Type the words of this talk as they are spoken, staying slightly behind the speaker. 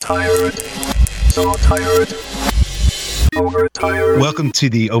tired. So tired. Overtired. Welcome to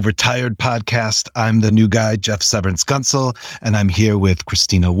the Overtired podcast. I'm the new guy, Jeff Severance Gunsel, and I'm here with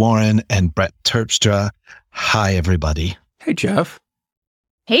Christina Warren and Brett Terpstra. Hi, everybody. Hey, Jeff.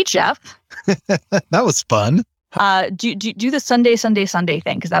 Hey, Jeff. That was fun. Do the Sunday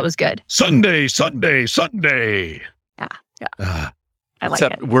thing, because that was good. Sunday. Yeah. I like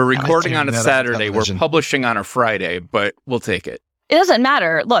Except it. we're recording on a that on Saturday. We're television. publishing on a Friday, but we'll take it. It doesn't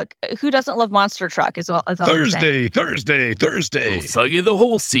matter. Look, who doesn't love Monster Truck as well? Thursday. They'll sell you the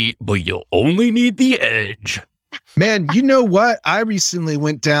whole seat, but you'll only need the edge. Man, you know what? I recently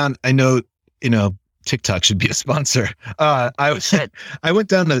went down, I know, TikTok should be a sponsor. I went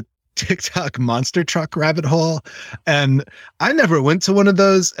down the TikTok monster truck rabbit hole, and I never went to one of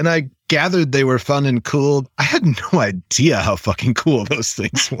those, and I gathered they were fun and cool. I had no idea how fucking cool those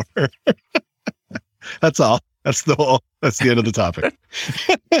things were. That's all. That's the end of the topic.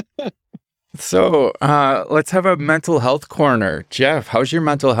 So let's have a mental health corner. Jeff, how's your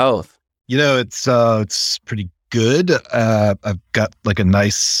mental health? It's pretty good. I've got like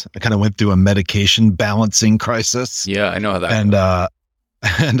I kind of went through a medication balancing crisis. Yeah, I know how that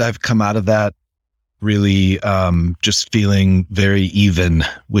And I've come out of that really just feeling very even,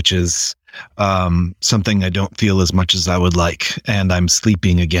 which is something I don't feel as much as I would like. And I'm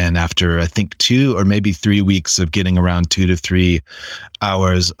sleeping again after I think 2 or maybe 3 weeks of getting around 2 to 3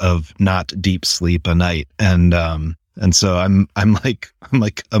 hours of not deep sleep a night. And so I'm like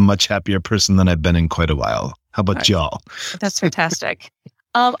a much happier person than I've been in quite a while. How about y'all? That's fantastic.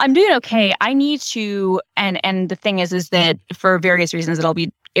 I'm doing okay. I need to, and the thing is that for various reasons that I'll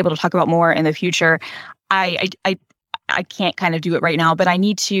be able to talk about more in the future, I can't kind of do it right now, but I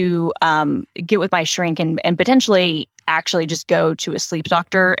need to get with my shrink and potentially actually just go to a sleep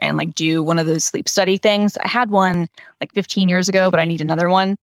doctor and like do one of those sleep study things. I had one like 15 years ago, but I need another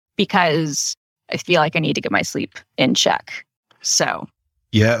one because I feel like I need to get my sleep in check. So.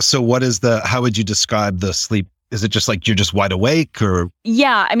 Yeah. So how would you describe the sleep? Is it just like you're just wide awake or?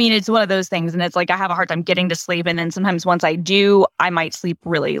 Yeah. I mean, it's one of those things. And it's like I have a hard time getting to sleep. And then sometimes once I do, I might sleep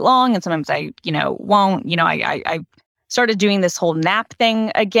really long. And sometimes I, won't. I started doing this whole nap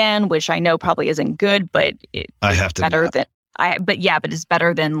thing again, which I know probably isn't good, but I have to better than but it's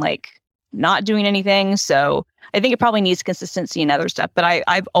better than like not doing anything. So I think it probably needs consistency and other stuff. But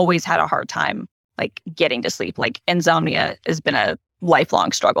I've always had a hard time like getting to sleep. Like insomnia has been a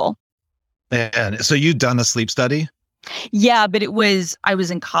lifelong struggle. And so you've done a sleep study? Yeah, but I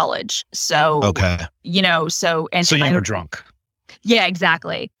was in college. So, okay. So you were drunk. Yeah,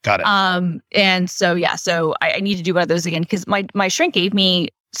 exactly. Got it. And so, yeah, so I need to do one of those again because my shrink gave me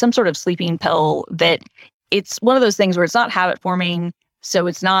some sort of sleeping pill that it's one of those things where it's not habit forming. So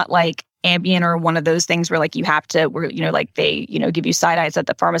it's not like Ambien or one of those things where like you have to, like they, give you side eyes at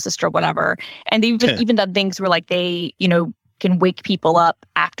the pharmacist or whatever. And they've even done things where like they, can wake people up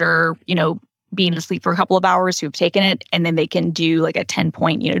after, being asleep for a couple of hours who've taken it. And then they can do like a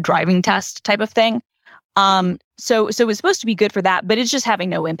 10-point, driving test type of thing. So it's supposed to be good for that, but it's just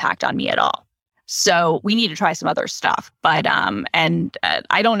having no impact on me at all. So we need to try some other stuff. But,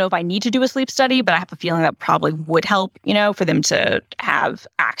 I don't know if I need to do a sleep study, but I have a feeling that probably would help, for them to have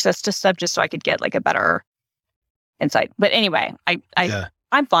access to stuff just so I could get like a better insight. But anyway,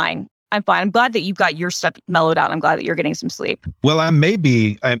 I'm fine. I'm glad that you've got your stuff mellowed out. I'm glad that you're getting some sleep. Well,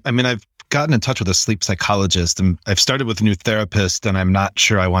 I've gotten in touch with a sleep psychologist and I've started with a new therapist and I'm not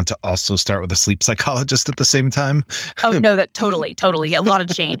sure I want to also start with a sleep psychologist at the same time. Oh, no, that totally. A lot of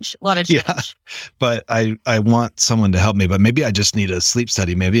change. Yeah, but I want someone to help me, but maybe I just need a sleep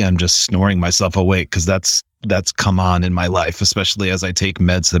study. Maybe I'm just snoring myself awake because that's come on in my life, especially as I take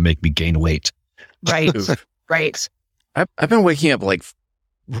meds that make me gain weight. Right. Right. I've been waking up like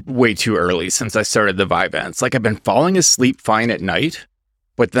way too early since I started the Vyvanse. Like I've been falling asleep fine at night,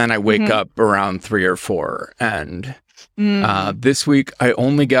 but then I wake up around 3 or 4. And this week I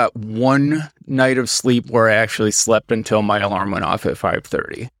only got one night of sleep where I actually slept until my alarm went off at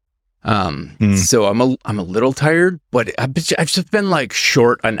 5:30. So I'm a little tired, but I've just been like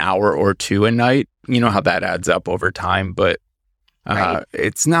short an hour or 2 a night. You know how that adds up over time, but I'm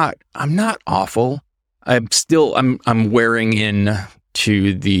not awful. I'm wearing in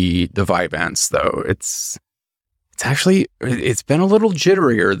to the Vyvanse though. It's been a little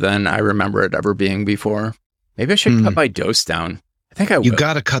jitterier than I remember it ever being before. Maybe I should cut my dose down. I think I will. You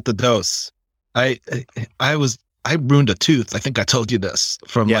got to cut the dose. I ruined a tooth. I think I told you this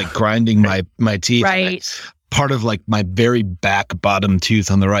from like grinding my teeth. Right. Part of like my very back bottom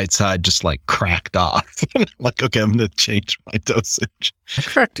tooth on the right side just like cracked off. Like, okay, I'm going to change my dosage. I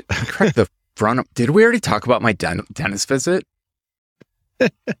cracked the front. Did we already talk about my dentist visit?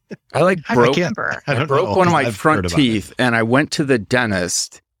 I like I broke can't- Remember. I I don't broke know, one of 'cause my I've front heard about teeth and I went to the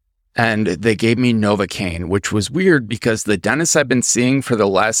dentist and they gave me Novocaine, which was weird because the dentist I've been seeing for the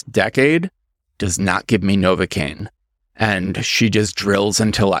last decade does not give me Novocaine. And she just drills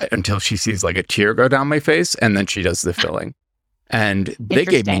until she sees like a tear go down my face and then she does the filling. And they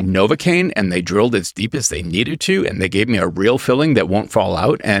gave me Interesting. Novocaine and they drilled as deep as they needed to and they gave me a real filling that won't fall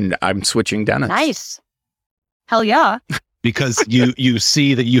out and I'm switching dentists. Nice. Hell yeah. because you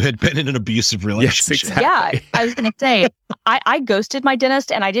see that you had been in an abusive relationship. exactly. Yeah. I was going to say, I ghosted my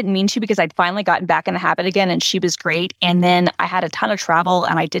dentist and I didn't mean to because I'd finally gotten back in the habit again and she was great. And then I had a ton of travel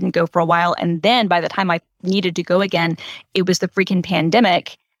and I didn't go for a while. And then by the time I needed to go again, it was the freaking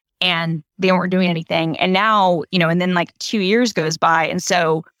pandemic and they weren't doing anything. And now, and then like 2 years goes by. And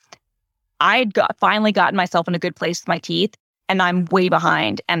so I'd finally gotten myself in a good place with my teeth. And I'm way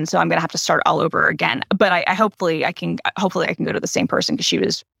behind, and so I'm gonna have to start all over again. But I hopefully I can go to the same person because she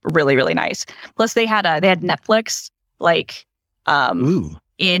was really, really nice. Plus they had Netflix like Ooh,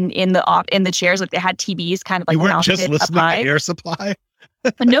 in the chairs, like they had TVs kind of like you weren't mounted just up listening to high. Air Supply.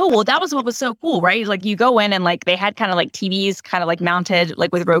 No, well that was what was so cool, right? Like you go in and like they had kind of like TVs kind of like mounted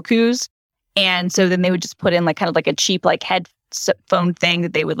like with Roku's, and so then they would just put in like kind of like a cheap like headphone thing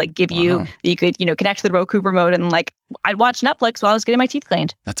that they would like give you Wow. that you could connect to the Roku remote and like I'd watch Netflix while I was getting my teeth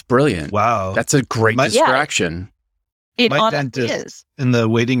cleaned. That's brilliant. Wow. That's a great My- Yeah. distraction. It My honestly dentist- is. In the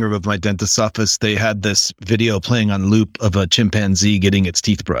waiting room of my dentist's office, they had this video playing on loop of a chimpanzee getting its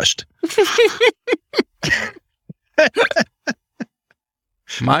teeth brushed.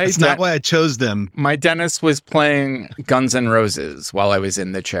 My That's not why I chose them. my dentist was playing Guns N' Roses while I was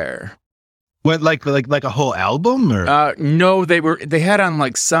in the chair. What, like a whole album, or No, they had on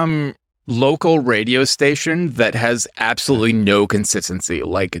like some local radio station that has absolutely no consistency.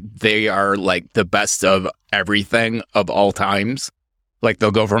 Like they are like the best of everything of all times. Like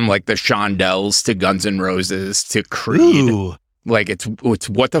they'll go from like the Shondells to Guns N' Roses to Creed. Ooh, Like it's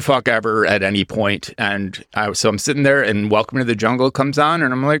what the fuck ever at any point. And so I'm sitting there and Welcome to the Jungle comes on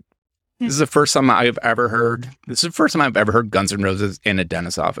and I'm like, this is the first time I've ever heard Guns N' Roses in a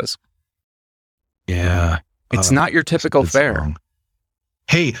dentist's office. yeah. It's Oh, not your typical Good fare. song.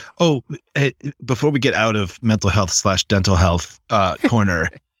 Hey, before we get out of mental health / dental health corner,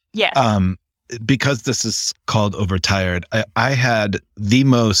 Yeah. because this is called Overtired, I had the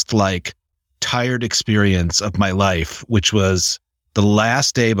most like tired experience of my life, which was the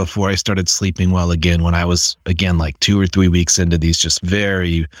last day before I started sleeping well again, when I was again like 2 or 3 weeks into these just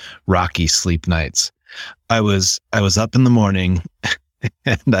very rocky sleep nights. I was up in the morning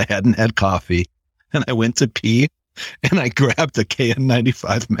and I hadn't had coffee and I went to pee. And I grabbed a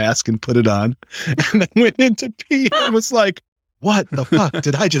KN95 mask and put it on. And I went into pee and was like, what the fuck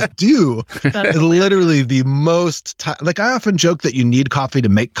did I just do? That's Literally the most like I often joke that you need coffee to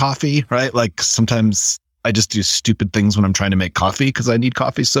make coffee, right? Like sometimes I just do stupid things when I'm trying to make coffee because I need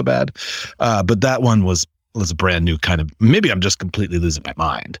coffee so bad. But that one was a brand new kind of, maybe I'm just completely losing my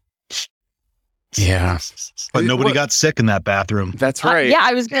mind. Yeah. But nobody What- got sick in that bathroom. That's right. Yeah,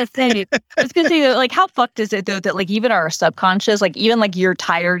 I was gonna say that, like, how fucked is it though that like even our subconscious, like even like your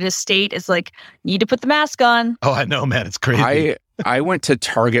tiredest state is like need to put the mask on. Oh, I know, man. It's crazy. I went to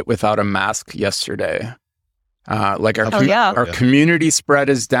Target without a mask yesterday. Like our Hell yeah. our community spread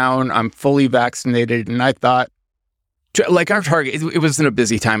is down. I'm fully vaccinated, and I thought, like our Target, it wasn't a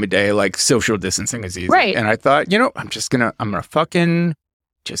busy time of day. Like social distancing is easy, Right. And I thought, I'm gonna fucking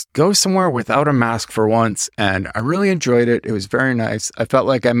just go somewhere without a mask for once. And I really enjoyed it. It was very nice. I felt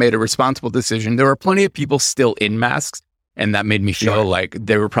like I made a responsible decision. There were plenty of people still in masks, and that made me feel Sure. like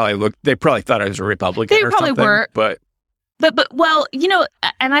they probably thought I was a Republican. They or probably something, were. but. But well,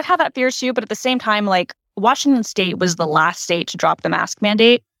 and I've had that fear too. But at the same time, like Washington State was the last state to drop the mask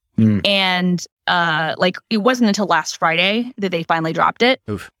mandate, Mm. and like it wasn't until last Friday that they finally dropped it.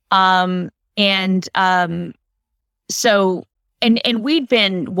 Oof. So and we'd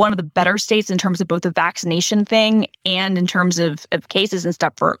been one of the better states in terms of both the vaccination thing and in terms of cases and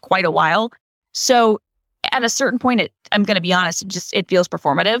stuff for quite a while. So at a certain point, I'm going to be honest, it feels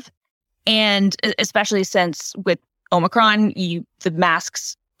performative, and especially since with Omicron, the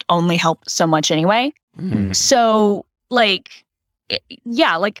masks only help so much anyway. Mm. So like,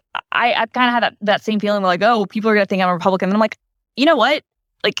 yeah, like I've kind of had that same feeling like, oh, people are going to think I'm a Republican. And I'm like, you know what?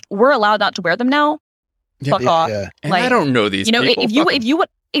 Like we're allowed not to wear them now. Yeah, Fuck off. Yeah. And Like, I don't know these people. if you would,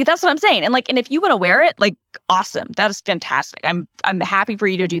 that's what I'm saying. And like, and if you want to wear it, like, awesome. That is fantastic. I'm happy for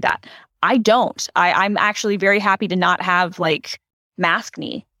you to do that. I don't. I'm actually very happy to not have like mask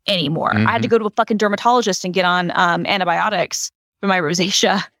knee anymore. I had to go to a fucking dermatologist and get on antibiotics for my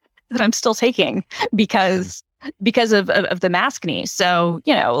rosacea that I'm still taking because because of the mask knee. So,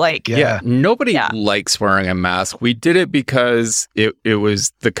 you know, like, Yeah. Nobody Yeah. likes wearing a mask. We did it because it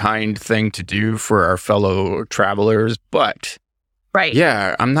was the kind thing to do for our fellow travelers. But right.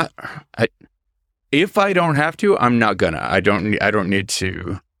 yeah, if I don't have to, I'm not gonna. I don't need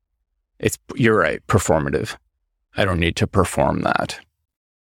to. You're right. Performative. I don't need to perform that.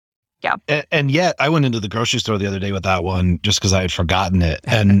 And yet I went into the grocery store the other day with that one just because I had forgotten it,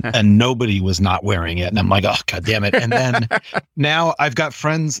 and nobody was not wearing it. And I'm like, oh, God damn it. And then now I've got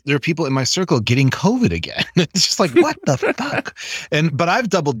friends, there are people in my circle getting COVID again. It's just like, what the fuck? But I've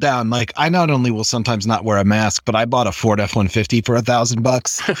doubled down. Like, I not only will sometimes not wear a mask, but I bought a Ford F-150 for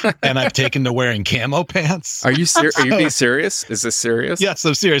 $1,000 and I've taken to wearing camo pants. Are you being serious? Is this serious? Yes,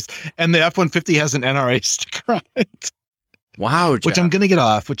 I'm serious. And the F-150 has an NRA sticker on it. Wow, Jeff. Which I'm gonna get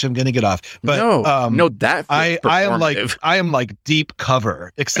off. But no, that I am like deep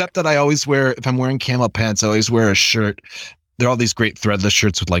cover, except that I always wear, if I'm wearing camo pants, I always wear a shirt. There are all these great threadless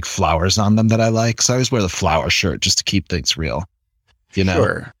shirts with like flowers on them that I like. So I always wear the flower shirt just to keep things real, you know?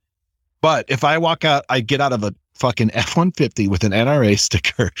 Sure. But if I walk out, I get out of a fucking F-150 with an NRA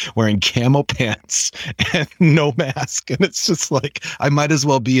sticker wearing camo pants and no mask. And it's just like, I might as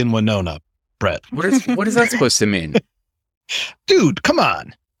well be in Winona, Brett. What is that supposed to mean? Dude, come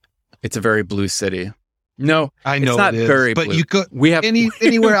on. It's a very blue city. No, I know it's not it is, very but blue. you could We have anywhere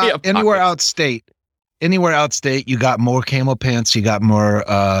we out, have anywhere outstate, you got more camo pants, you got more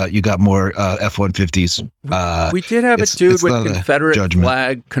F-150s. We did have a it's dude with not a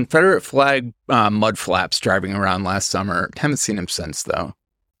Confederate flag mud flaps driving around last summer. Haven't seen him since though.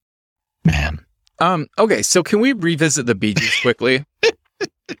 Man. Okay, so can we revisit the Bee Gees quickly?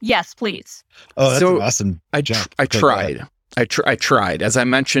 Yes, please. Oh, that's So, an awesome. I jump. tried. I tried. As I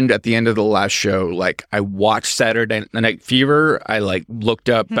mentioned at the end of the last show, like I watched Saturday Night Fever. I like looked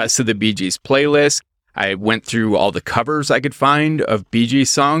up Best of the Bee Gees playlist. I went through all the covers I could find of Bee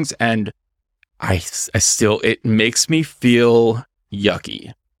Gees songs, and I still, it makes me feel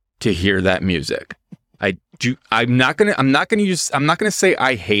yucky to hear that music. I'm not gonna say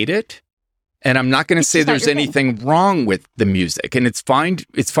I hate it. And I'm not going to say there's anything wrong with the music, and it's fine.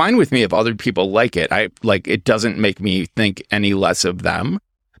 It's fine with me if other people like it. It doesn't make me think any less of them.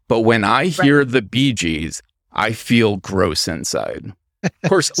 But when I hear the Bee Gees, I feel gross inside. Of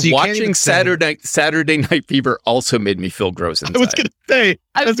course, So watching Saturday Night Fever also made me feel gross inside. I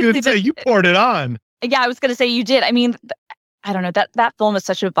was going to say you poured it on. Yeah, I was going to say you did. I mean, I don't know, that film is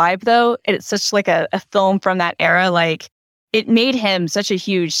such a vibe though. It's such like a film from that era. Like it made him such a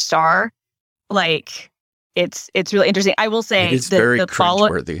huge star. Like it's really interesting. I will say it's very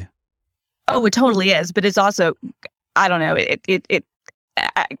cringeworthy. Oh, it totally is. But it's also, I don't know. I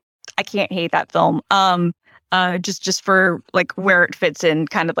can't hate that film. Just for like where it fits in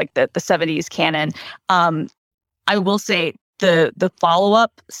kind of like the 70s canon. I will say the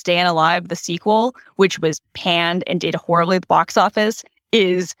follow-up, Stayin' Alive, the sequel, which was panned and did horribly at the box office,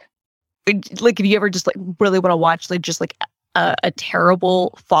 is like, if you ever just like really want to watch like just like a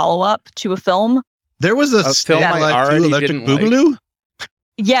terrible follow-up to a film. There was a film I already Electric didn't like. Boogaloo?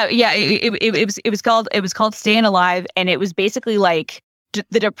 Yeah. It was called Stayin' Alive, and it was basically like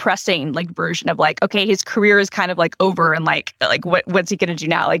the depressing like version of like, okay, his career is kind of like over, and like what's he gonna do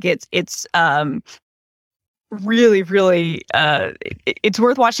now? Like it's really it's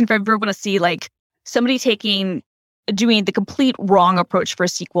worth watching if you ever want to see like somebody doing the complete wrong approach for a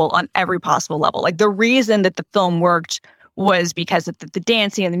sequel on every possible level. Like the reason that the film worked was because of the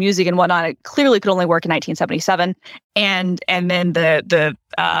dancing and the music and whatnot. It clearly could only work in 1977, and then the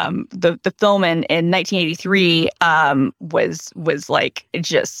film in 1983 was like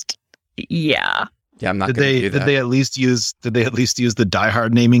just yeah. Yeah, I'm not. Did they at least use the Die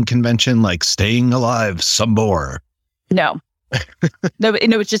Hard naming convention, like Staying Alive some more? No,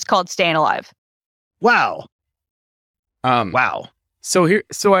 it's just called Stayin' Alive. Wow. Wow.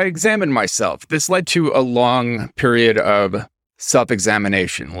 So I examined myself. This led to a long period of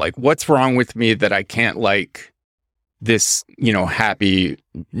self-examination. Like, what's wrong with me that I can't like this, happy,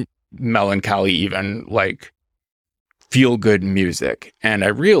 melancholy, even like feel good music? And I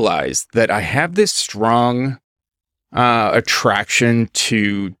realized that I have this strong attraction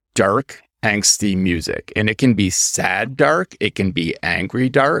to dark, angsty music. And it can be sad dark. It can be angry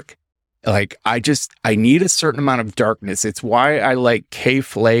dark. Like, I need a certain amount of darkness. It's why I like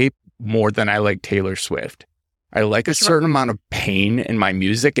K-Flay more than I like Taylor Swift. I like a certain amount of pain in my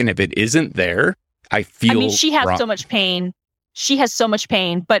music, and if it isn't there, I feel. I mean, she has so much pain. She has so much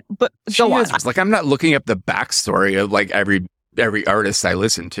pain, but go on. Like, I'm not looking up the backstory of like every artist I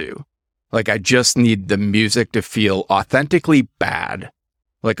listen to. Like, I just need the music to feel authentically bad,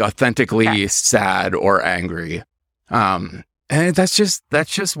 like authentically sad or angry. And that's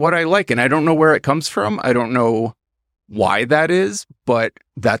just what I like. And I don't know where it comes from. I don't know why that is, but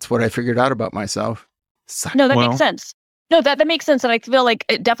that's what I figured out about myself. No, that makes sense. No, that makes sense. And I feel like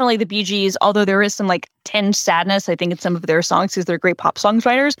definitely the Bee Gees, although there is some like tinged sadness, I think in some of their songs because they're great pop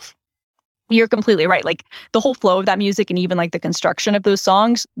songwriters. You're completely right. Like the whole flow of that music and even like the construction of those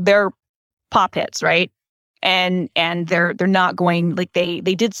songs, they're pop hits, right? And they're not going like they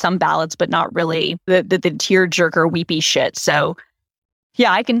did some ballads, but not really the tearjerker weepy shit. So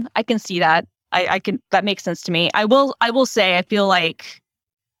yeah, I can see that. I can, that makes sense to me. I will say I feel like,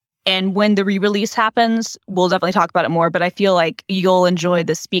 and when the re-release happens, we'll definitely talk about it more, but I feel like you'll enjoy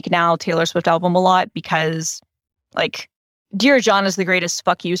the Speak Now Taylor Swift album a lot because like Dear John is the greatest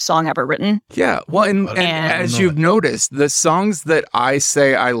fuck you song ever written. Yeah. Well, and as you've noticed, the songs that I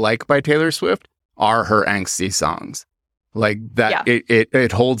say I like by Taylor Swift are her angsty songs. Like that, yeah.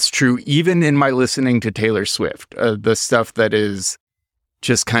 It holds true even in my listening to Taylor Swift. The stuff that is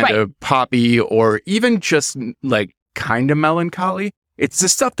just kind of poppy or even just like kind of melancholy. It's the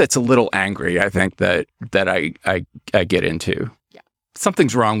stuff that's a little angry, I think, that I get into. Yeah.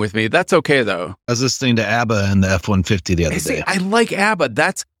 Something's wrong with me. That's okay, though. I was listening to ABBA in the F-150 the other day. I like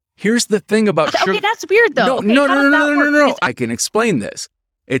ABBA. Here's the thing about... Okay, that's weird, though. No. I can explain this.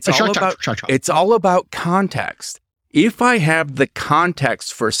 It's all about context. If I have the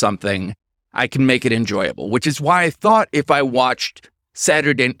context for something, I can make it enjoyable, which is why I thought if I watched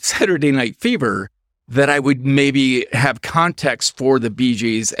Saturday Night Fever, that I would maybe have context for the Bee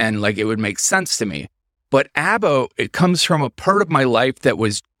Gees and like it would make sense to me. But ABBA, it comes from a part of my life that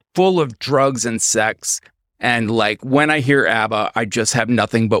was full of drugs and sex. And like when I hear ABBA, I just have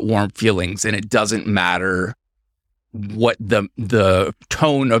nothing but warm feelings, and it doesn't matter what the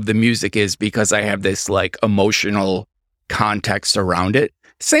tone of the music is because I have this like emotional context around it.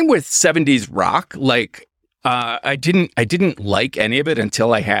 Same with 70s rock. Like I didn't like any of it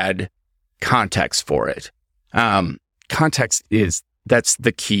until I had context for it. Context that's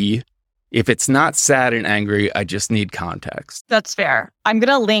the key. If it's not sad and angry, I just need context. That's fair. I'm going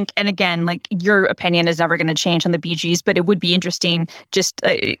to link, and again, like your opinion is never going to change on the Bee Gees, but it would be interesting just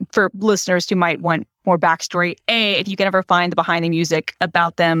for listeners who might want more backstory. A, if you can ever find the behind the music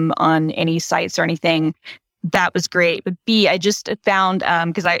about them on any sites or anything, that was great. But B, I just found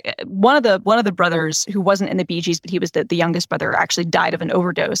because one of the brothers who wasn't in the Bee Gees, but he was the youngest brother, actually died of an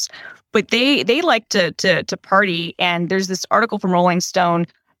overdose. But they like to party, and there's this article from Rolling Stone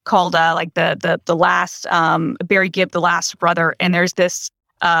called like the last Barry Gibb, the last brother, and there's this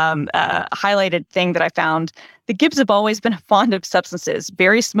highlighted thing that I found. The Gibbs have always been fond of substances.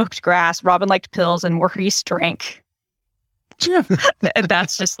 Barry smoked grass, Robin liked pills, and Maurice drank. And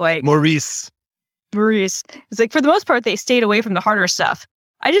that's just like Maurice. It's like, for the most part, they stayed away from the harder stuff.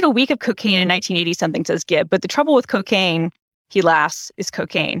 I did a week of cocaine in 1980 something, says Gibb, but the trouble with cocaine, he laughs, is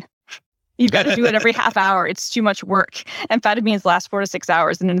cocaine. You've got to do it every half hour. It's too much work. Amphetamines last 4 to 6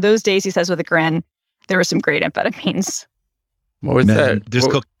 hours. And in those days, he says with a grin, there were some great amphetamines. What was that? There's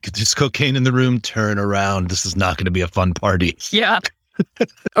cocaine in the room. Turn around. This is not going to be a fun party. Yeah.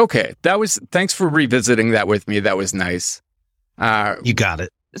 Okay. Thanks for revisiting that with me. That was nice. You got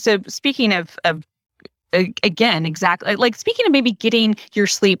it. So speaking of again, exactly. Like speaking of maybe getting your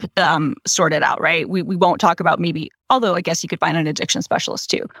sleep sorted out, right? We won't talk about maybe, although I guess you could find an addiction specialist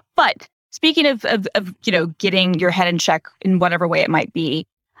too. But speaking of getting your head in check in whatever way it might be,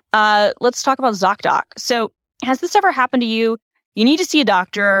 let's talk about ZocDoc. So has this ever happened to you? You need to see a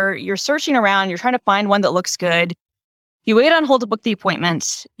doctor. You're searching around. You're trying to find one that looks good. You wait on hold to book the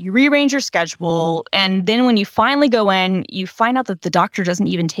appointment. You rearrange your schedule. And then when you finally go in, you find out that the doctor doesn't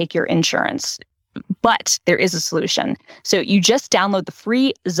even take your insurance. But there is a solution. So you just download the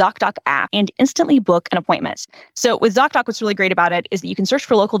free ZocDoc app and instantly book an appointment. So with ZocDoc, what's really great about it is that you can search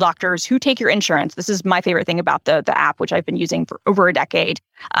for local doctors who take your insurance. This is my favorite thing about the app, which I've been using for over a decade.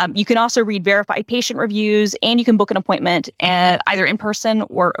 You can also read verified patient reviews, and you can book an appointment either in person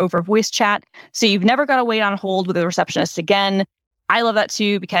or over voice chat. So you've never got to wait on hold with a receptionist again. I love that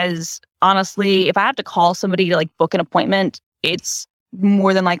too, because honestly, if I have to call somebody to like book an appointment, it's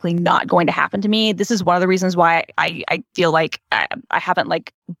more than likely not going to happen to me. This is one of the reasons why I feel like I haven't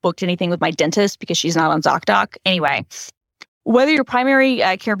like booked anything with my dentist, because she's not on ZocDoc. Anyway, whether you're primary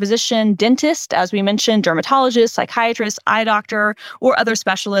care physician, dentist, as we mentioned, dermatologist, psychiatrist, eye doctor, or other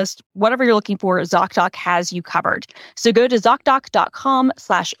specialist, whatever you're looking for, ZocDoc has you covered. So go to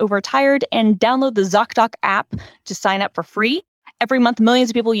ZocDoc.com/overtired and download the ZocDoc app to sign up for free. Every month, millions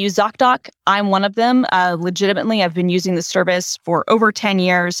of people use ZocDoc. I'm one of them. Legitimately, I've been using the service for over 10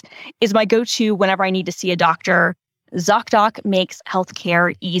 years. It's my go-to whenever I need to see a doctor. ZocDoc makes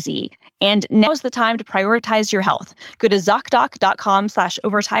healthcare easy. And now's the time to prioritize your health. Go to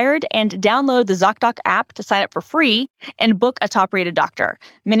ZocDoc.com/overtired and download the ZocDoc app to sign up for free and book a top-rated doctor.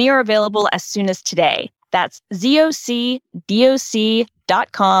 Many are available as soon as today. That's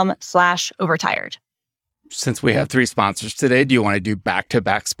ZocDoc.com/overtired. Since we have 3 sponsors today, do you want to do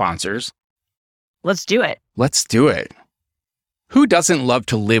back-to-back sponsors? Let's do it. Let's do it. Who doesn't love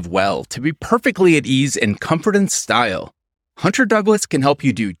to live well, to be perfectly at ease in comfort and style? Hunter Douglas can help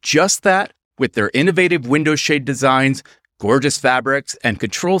you do just that with their innovative window shade designs, gorgeous fabrics, and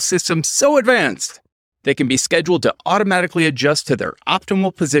control systems so advanced they can be scheduled to automatically adjust to their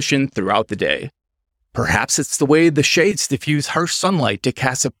optimal position throughout the day. Perhaps it's the way the shades diffuse harsh sunlight to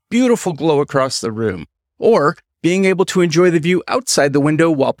cast a beautiful glow across the room, or being able to enjoy the view outside the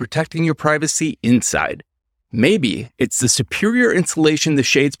window while protecting your privacy inside. Maybe it's the superior insulation the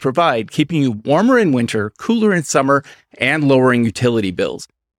shades provide, keeping you warmer in winter, cooler in summer, and lowering utility bills.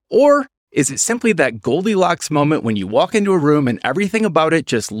 Or is it simply that Goldilocks moment when you walk into a room and everything about it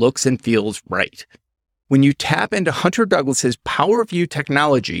just looks and feels right? When you tap into Hunter Douglas's Power View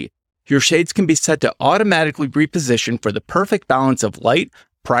technology, your shades can be set to automatically reposition for the perfect balance of light,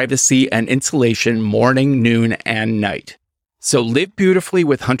 privacy, and insulation morning, noon, and night. So live beautifully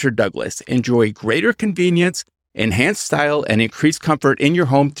with Hunter Douglas. Enjoy greater convenience, enhanced style, and increased comfort in your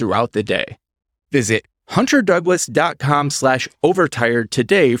home throughout the day. Visit hunterdouglas.com/overtired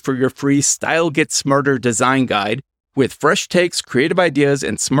today for your free Style Get Smarter design guide with fresh takes, creative ideas,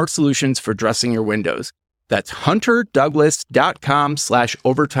 and smart solutions for dressing your windows. That's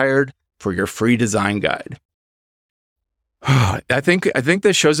hunterdouglas.com/overtired for your free design guide. I think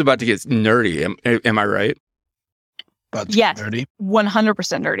this show's about to get nerdy. Am I right? Yes, nerdy.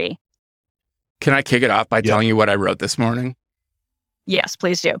 100% nerdy. Can I kick it off by telling you what I wrote this morning? Yes,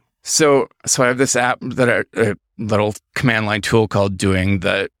 please do. So I have this app that a little command line tool called Doing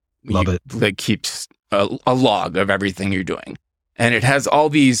that keeps a log of everything you're doing, and it has all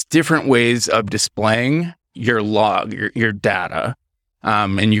these different ways of displaying your log, your data,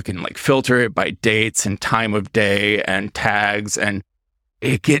 and you can like filter it by dates and time of day and tags, and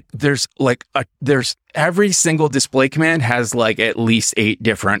there's every single display command has like at least 8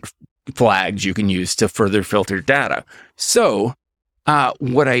 different flags you can use to further filter data. So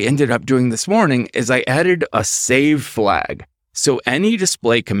what I ended up doing this morning is I added a save flag. So any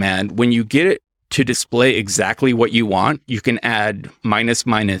display command, when you get it to display exactly what you want, you can add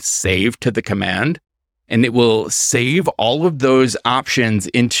 -- save to the command, and it will save all of those options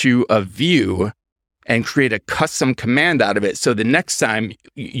into a view and create a custom command out of it. So the next time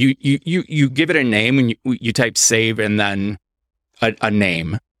you give it a name and you type save and then a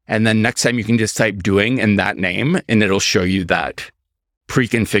name, and then next time you can just type doing and that name, and it'll show you that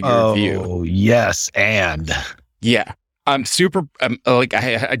pre-configured view. Oh, yes. And yeah, I'm super,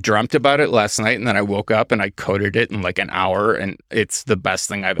 I dreamt about it last night, and then I woke up and I coded it in like an hour, and it's the best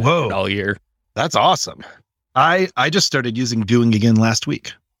thing I've had all year. That's awesome. I just started using Doing again last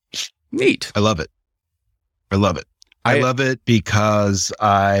week. Neat. I love it. I love it because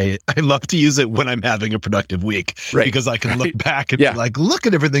I love to use it when I'm having a productive week, right? Because I can look back and be like, look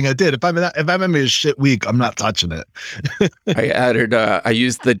at everything I did. If I'm having a shit week, I'm not touching it. I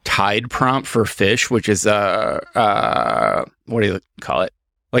used the Tide prompt for fish, which is what do you call it?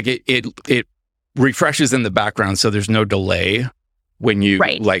 Like it refreshes in the background, so there's no delay when you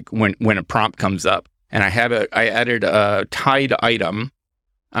when a prompt comes up. And I added a Tide item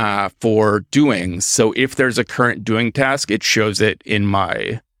for doing. So if there's a current doing task, it shows it in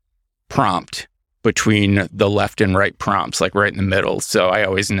my prompt between the left and right prompts, like right in the middle. So I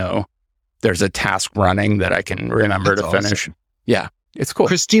always know there's a task running that I can remember to finish. Yeah, it's cool.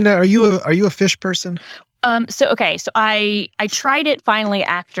 Christina, are you a fish person? So I tried it finally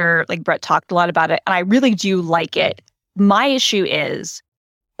after like Brett talked a lot about it, and I really do like it. My issue is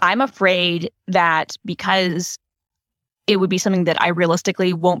I'm afraid that because it would be something that I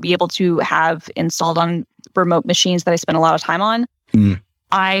realistically won't be able to have installed on remote machines that I spend a lot of time on.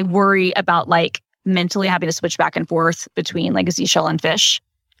 I worry about like mentally having to switch back and forth between like Z Shell and Fish.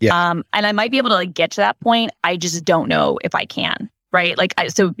 Yeah. And I might be able to like get to that point. I just don't know if I can. Right. Like,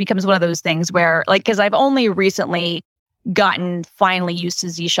 so it becomes one of those things where like, because I've only recently gotten finally used to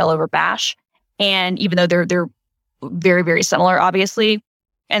Z Shell over Bash. And even though they're very, very similar, obviously.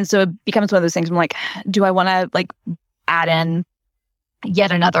 And so it becomes one of those things. I'm like, do I want to like add in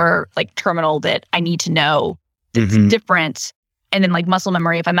yet another like terminal that I need to know that's different, and then like muscle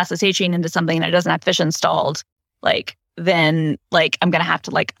memory, if I mess SSH into something that doesn't have Fish installed, like then like I'm gonna have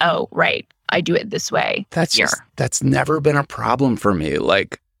to like, oh right, I do it this way. That's never been a problem for me.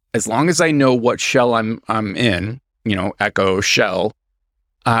 Like as long as I know what shell I'm in, echo shell,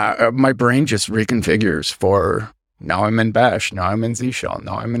 my brain just reconfigures for now I'm in Bash, now I'm in Z shell,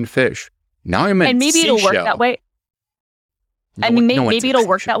 now I'm in Fish, now I'm in and maybe C it'll work shell. that way. Maybe it'll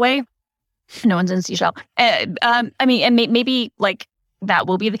work that way. No one's in C shell. Maybe like that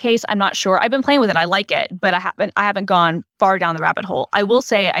will be the case. I'm not sure. I've been playing with it. I like it, but I haven't gone far down the rabbit hole. I will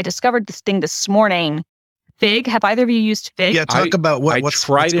say I discovered this thing this morning. Fig. Have either of you used Fig? Yeah, talk about I what's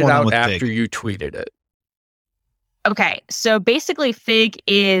tried it going on out with after Fig. you tweeted it. Okay, so basically, Fig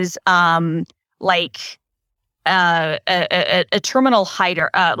is like a terminal hider,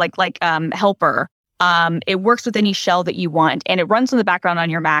 helper. It works with any shell that you want, and it runs in the background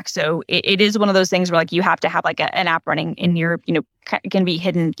on your Mac. So it is one of those things where like you have to have like an app running in your, it can be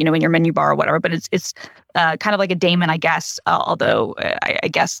hidden, in your menu bar or whatever. But it's kind of like a daemon, I guess. Although I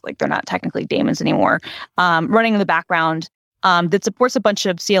guess like they're not technically daemons anymore. Running in the background. That supports a bunch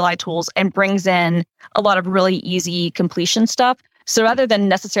of CLI tools and brings in a lot of really easy completion stuff. So rather than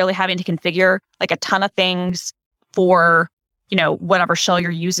necessarily having to configure like a ton of things for, whatever shell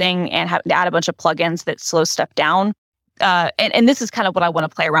you're using and have to add a bunch of plugins that slow stuff down. And this is kind of what I want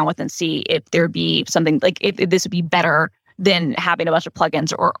to play around with and see if there'd be something like if this would be better than having a bunch of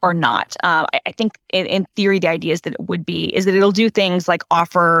plugins or not. I think in theory, the idea is that it'll do things like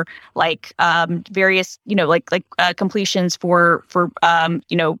offer like various, completions for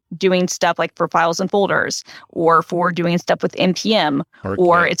doing stuff like for files and folders or for doing stuff with NPM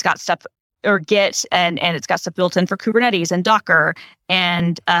or it's got stuff or Git and it's got stuff built in for Kubernetes and Docker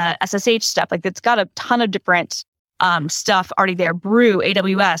and SSH stuff. Like it's got a ton of different stuff already there. Brew,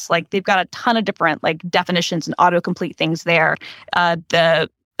 AWS, like they've got a ton of different like definitions and autocomplete things there. The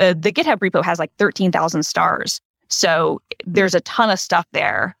GitHub repo has like 13,000 stars. So there's a ton of stuff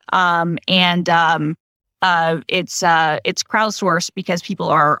there. It's crowdsourced because people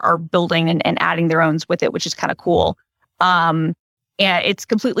are building and adding their own with it, which is kind of cool. And it's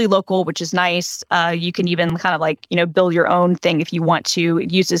completely local, which is nice. You can even kind of like, build your own thing if you want to.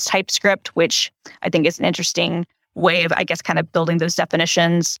 It uses TypeScript, which I think is an interesting way of, I guess, kind of building those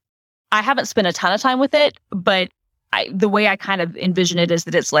definitions. I haven't spent a ton of time with it, but the way I kind of envision it is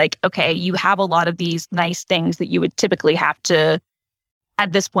that it's like, okay, you have a lot of these nice things that you would typically have to,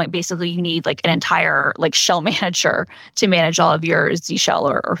 at this point, basically you need like an entire like shell manager to manage all of your Z shell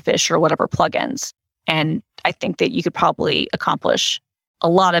or Fish or whatever plugins. And I think that you could probably accomplish a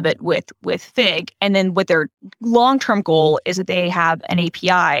lot of it with Fig. And then what their long-term goal is that they have an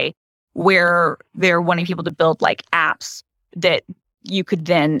API where they're wanting people to build like apps that you could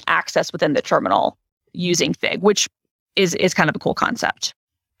then access within the terminal using Fig, which is kind of a cool concept.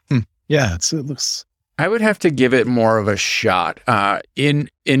 Yeah, it looks. I would have to give it more of a shot.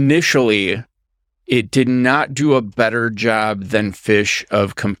 Initially, it did not do a better job than Fish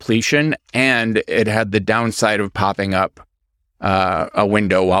of completion, and it had the downside of popping up a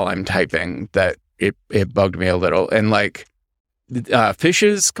window while I'm typing that it bugged me a little. And like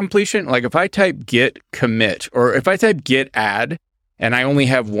Fish's completion, like if I type git commit or if I type git add and I only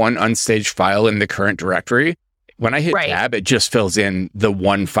have one unstaged file in the current directory, when I hit tab, it just fills in the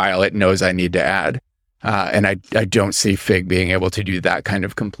one file it knows I need to add. And I don't see Fig being able to do that kind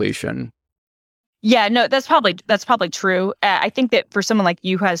of completion. Yeah, no, that's probably true. I think that for someone like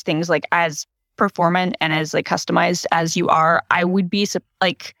you who has things like as performant and as like customized as you are, I would be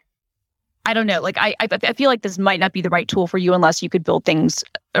like, I don't know, like I feel like this might not be the right tool for you unless you could build things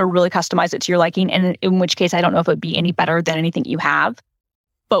or really customize it to your liking. And in which case, I don't know if it would be any better than anything you have.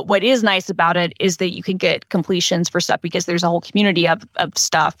 But what is nice about it is that you can get completions for stuff because there's a whole community of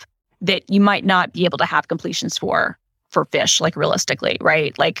stuff that you might not be able to have completions for Fish, like realistically,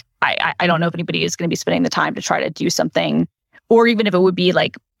 right? Like I don't know if anybody is going to be spending the time to try to do something, or even if it would be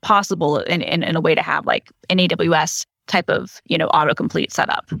like possible in a way to have like an AWS type of, autocomplete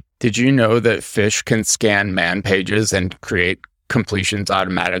setup. Did you know that Fish can scan man pages and create completions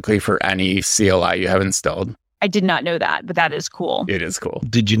automatically for any CLI you have installed? I did not know that, but that is cool. It is cool.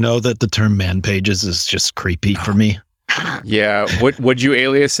 Did you know that the term man pages is just creepy for me? Yeah. Would you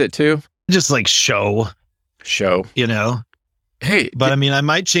alias it to? Just like show. Hey, but I mean, I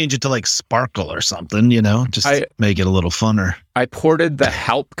might change it to like sparkle or something, just make it a little funner. I ported the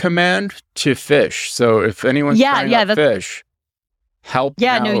help command to Fish. So if anyone's trying out Fish, help.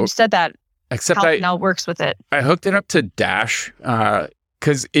 Yeah, no, you said that. Except help now works with it. I hooked it up to Dash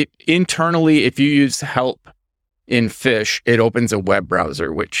because it internally, if you use help in Fish, it opens a web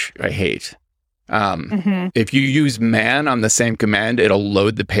browser, which I hate. If you use man on the same command, it'll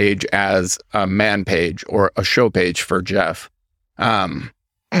load the page as a man page or a show page for Jeff.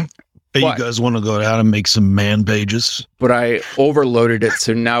 Hey, you What? guys want to go down and make some man pages? But I overloaded it,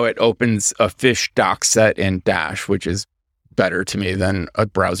 so now it opens a fish doc set in Dash, which is better to me than a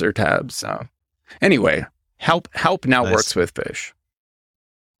browser tab. So anyway, help now Nice. works with fish.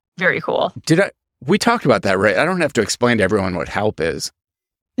 Very cool. We talked about that, right? I don't have to explain to everyone what help is.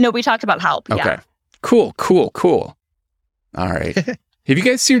 No, we talked about help. Okay. Yeah. Cool. All right. Have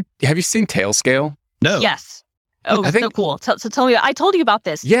you seen Tailscale? No. Yes. Oh, I think- so cool. So tell me, I told you about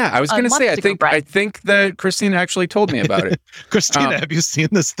this. Yeah, I was going to say, months ago, Brett. I think that Christine actually told me about it. Christina, have you seen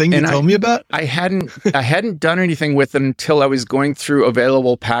this thing you and told me about? I hadn't done anything with it until I was going through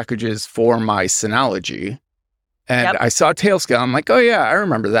available packages for my Synology. And Yep. I saw Tailscale. I'm like, oh yeah, I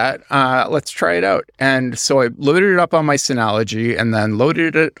remember that. Let's try it out. And so I loaded it up on my Synology and then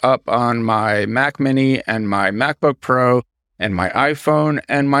loaded it up on my Mac Mini and my MacBook Pro and my iPhone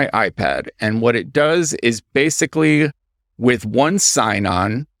and my iPad. And what it does is basically with one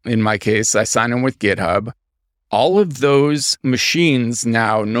sign-on, in my case, I sign in with GitHub, all of those machines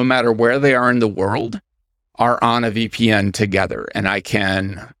now, no matter where they are in the world, are on a VPN together. And I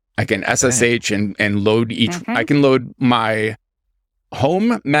can SSH and load each. Mhm. I can load my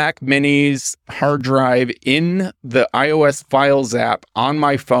home Mac Mini's hard drive in the iOS Files app on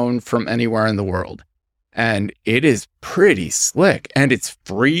my phone from anywhere in the world. And it is pretty slick. And it's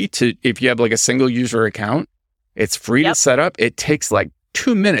free to, if you have like a single user account, it's free to Yep. set up. It takes like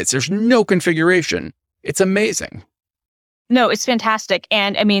 2 minutes. There's no configuration. It's amazing. No, it's fantastic.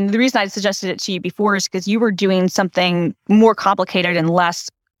 And I mean, the reason I suggested it to you before is because you were doing something more complicated and less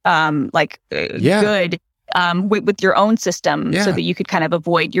Yeah. good with your own system Yeah. so that you could kind of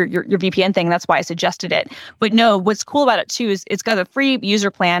avoid your VPN thing. That's why I suggested it. But no, what's cool about it too is it's got a free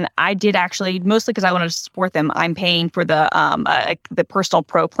user plan. I did actually, mostly because I wanted to support them, I'm paying for the Personal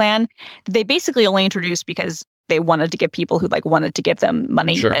Pro plan. They basically only introduced because they wanted to give people who wanted to give them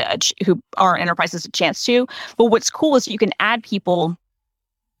money, Sure. who are enterprises, a chance to. But what's cool is you can add people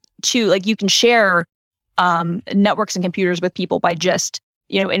to, you can share networks and computers with people by just,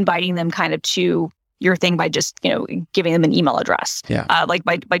 inviting them kind of to your thing by just, giving them an email address. Yeah.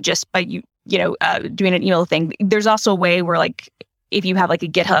 By doing an email thing. There's also a way where if you have a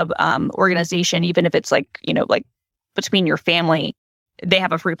GitHub organization, even if it's between your family, they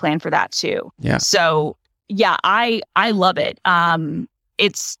have a free plan for that too. Yeah. So yeah, I love it.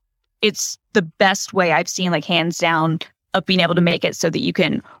 It's the best way I've seen, hands down, of being able to make it so that you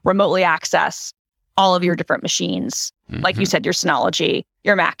can remotely access all of your different machines. Like you said, your Synology,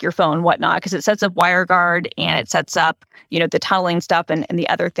 your Mac, your phone, whatnot, because it sets up WireGuard and it sets up, the tunneling stuff and the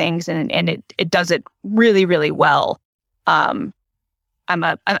other things, and it does it really, really well. I'm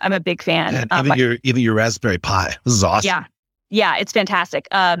a big fan. And even your Raspberry Pi. This is awesome. Yeah, it's fantastic.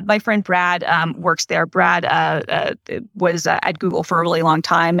 My friend Brad works there. Brad was at Google for a really long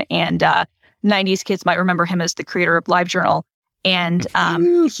time, and 90s kids might remember him as the creator of LiveJournal. And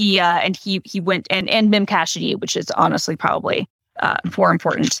he went and Mim Cassidy, which is honestly probably more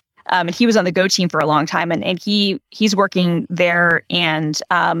important. And he was on the Go team for a long time, and he's working there. And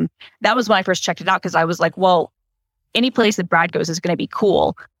that was when I first checked it out, because I was like, well, any place that Brad goes is going to be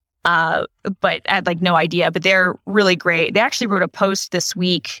cool. But I had no idea. But they're really great. They actually wrote a post this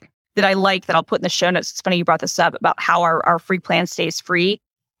week that I like, that I'll put in the show notes. It's funny you brought this up about how our free plan stays free,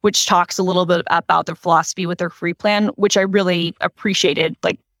 which talks a little bit about their philosophy with their free plan, which I really appreciated,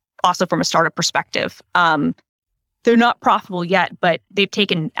 also from a startup perspective. They're not profitable yet, but they've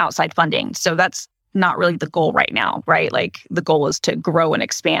taken outside funding. So that's not really the goal right now, right? The goal is to grow and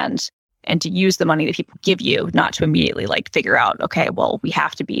expand and to use the money that people give you, not to immediately figure out, okay, well, we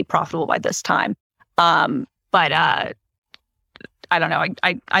have to be profitable by this time. But I don't know.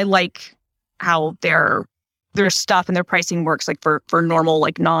 I like how their stuff and their pricing works for normal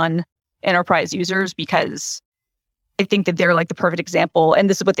non-enterprise users, because I think that they're the perfect example. And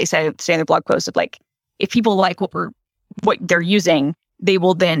this is what they say in their blog post of if people like what they're using, they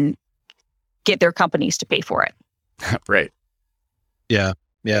will then get their companies to pay for it. Right. Yeah.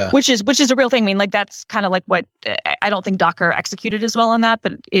 Which is a real thing. I mean, that's kind of what I don't think Docker executed as well on that.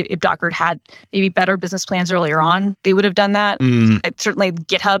 But if Docker had maybe better business plans earlier on, they would have done that. Certainly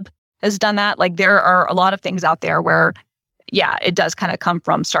GitHub has done that. There are a lot of things out there where, yeah, it does kind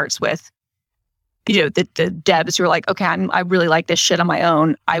of starts with, the devs who are okay, I really like this shit on my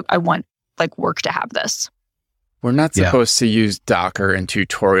own. I want work to have this. We're not supposed to use Docker in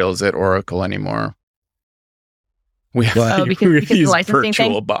tutorials at Oracle anymore. We have because to use the licensing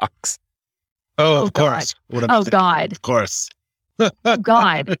thing? VirtualBox. Oh, of course. God. Of course. Oh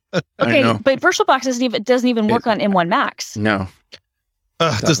God. Okay, know. but VirtualBox doesn't even work on M1 Max. No.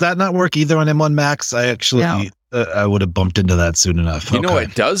 Does that not work either on M1 Max? I actually, No. I would have bumped into that soon enough. You know what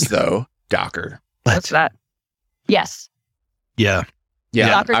it does though? Docker. What's that? Yes. Yeah. Yeah,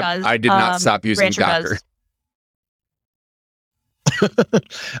 Docker does. I did not stop using Rancher Docker. does.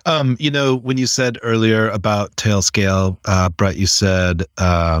 When you said earlier about Tailscale, Brett, you said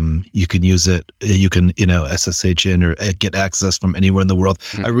you can use it, you can, SSH in or get access from anywhere in the world.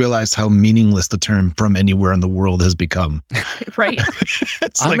 I realized how meaningless the term "from anywhere in the world" has become. Right.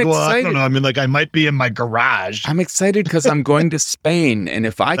 It's I'm like, well, I excited. don't know. I mean, like I might be in my garage. I'm excited because I'm going to Spain, and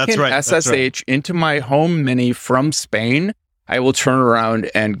if I That's can right, that's SSH into my home mini from Spain, I will turn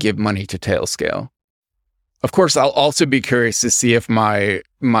around and give money to Tailscale. Of course, I'll also be curious to see if my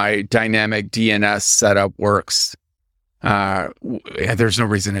dynamic DNS setup works. There's no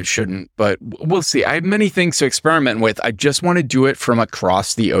reason it shouldn't, but we'll see. I have many things to experiment with. I just want to do it from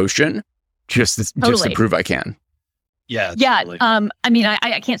across the ocean, just to Totally. prove I can. Yeah. Yeah. totally. I mean,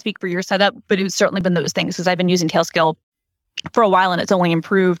 I can't speak for your setup, but it's certainly been those things because I've been using Tailscale for a while and it's only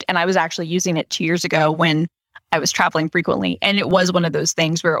improved. And I was actually using it 2 years ago when I was traveling frequently. And it was one of those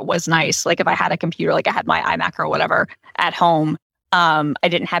things where it was nice. Like if I had a computer, like I had my iMac or whatever at home, I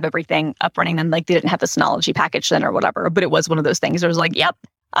didn't have everything up running and like they didn't have the Synology package then or whatever. But it was one of those things. It was like, yep,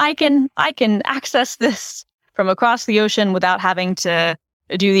 I can access this from across the ocean without having to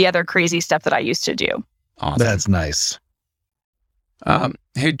do the other crazy stuff that I used to do. Awesome. That's nice.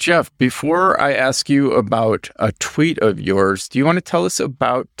 Hey, Jeff, before I ask you about a tweet of yours, do you want to tell us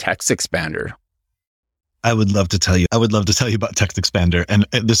about Text Expander? I would love to tell you. I would love to tell you about Text Expander, and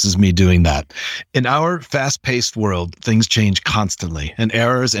this is me doing that. In our fast-paced world, things change constantly, and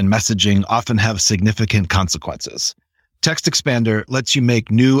errors in messaging often have significant consequences. Text Expander lets you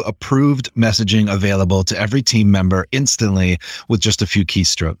make new approved messaging available to every team member instantly with just a few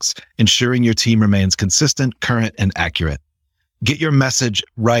keystrokes, ensuring your team remains consistent, current, and accurate. Get your message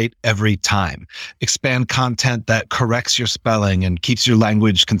right every time. Expand content that corrects your spelling and keeps your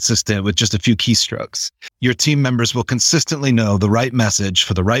language consistent with just a few keystrokes. Your team members will consistently know the right message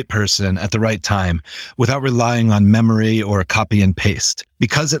for the right person at the right time without relying on memory or copy and paste,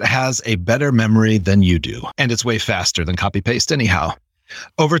 because it has a better memory than you do. And it's way faster than copy paste anyhow.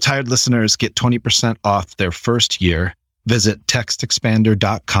 Overtired listeners get 20% off their first year. Visit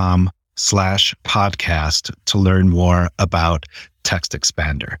textexpander.com/podcast to learn more about Text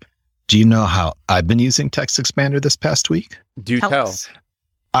Expander. Do you know how I've been using Text Expander this past week? Do Tell tell. us.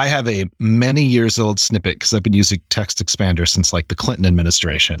 I have a many years old snippet because I've been using Text Expander since like the Clinton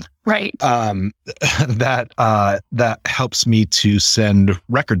administration. Right. That helps me to send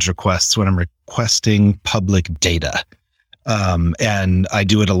records requests when I'm requesting public data. And I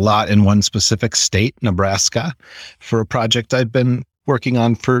do it a lot in one specific state, Nebraska, for a project I've been working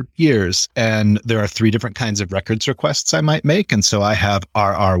on for years. And there are 3 different kinds of records requests I might make. And so I have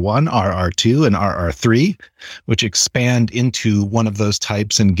RR1, RR2, and RR3, which expand into one of those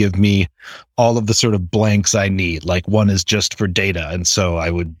types and give me all of the sort of blanks I need. Like one is just for data. And so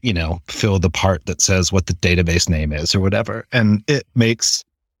I would, fill the part that says what the database name is or whatever. And it makes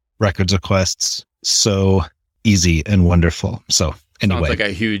records requests so easy and wonderful. So anyway, Sounds like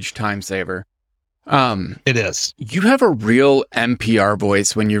a huge time saver. it is. You have a real NPR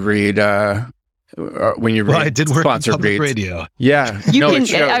voice when you read Well, I did work in sponsored public reads. radio. Yeah, You no, can. it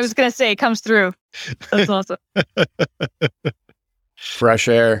shows. I was gonna say it comes through. That's awesome. Fresh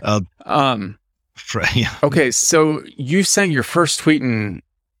air. Yeah. Okay, so you sent your first tweet in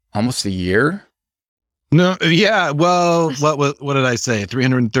almost a year. No, yeah. Well, what did I say?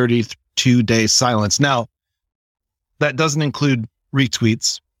 332 days silence. Now, that doesn't include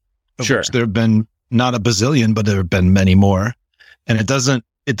retweets. Of Sure. which there have been not a bazillion, but there have been many more. And it doesn't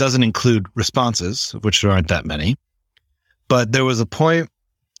include responses, of which there aren't that many. But there was a point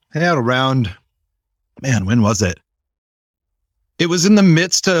around, when was it? It was in the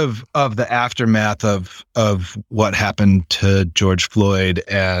midst of the aftermath of what happened to George Floyd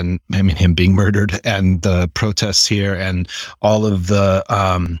and him being murdered and the protests here and all of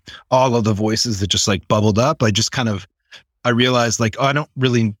the voices that just like bubbled up. I realized like, I don't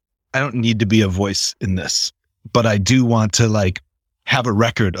need to be a voice in this, but I do want to like have a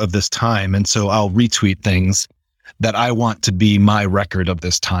record of this time. And so I'll retweet things that I want to be my record of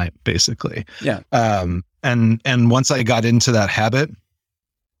this time, basically. Yeah. And once I got into that habit,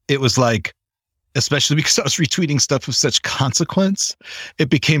 it was like, especially because I was retweeting stuff of such consequence, it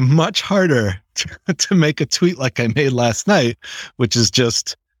became much harder to make a tweet like I made last night, which is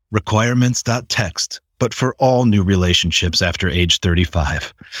just requirements.txt, but for all new relationships after age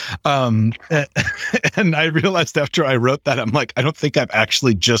 35. And I realized after I wrote that, I'm like, I don't think I've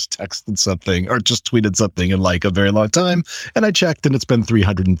actually just texted something or just tweeted something in like a very long time. And I checked and it's been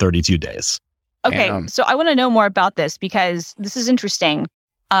 332 days. Okay, Damn. so I want to know more about this because this is interesting.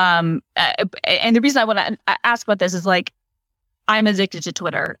 And the reason I want to ask about this is like, I'm addicted to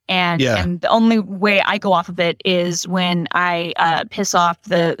Twitter, and the only way I go off of it is when I piss off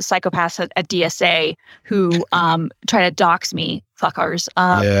the psychopaths at DSA who try to dox me, fuckers.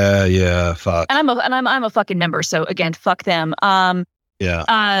 Fuck. And I'm a fucking member, so again, fuck them.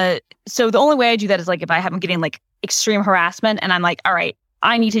 Yeah. So the only way I do that is like if I'm getting like extreme harassment, and I'm like, all right,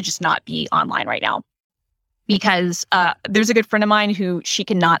 I need to just not be online right now, because there's a good friend of mine who she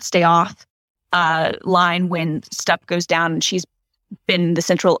cannot stay off line when stuff goes down, and she's been the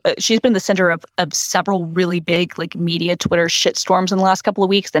center of several really big like media Twitter shitstorms in the last couple of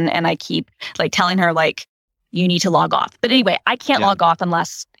weeks, and I keep like telling her like, you need to log off. But anyway, I can't log off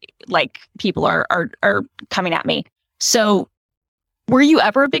unless like people are coming at me. So were you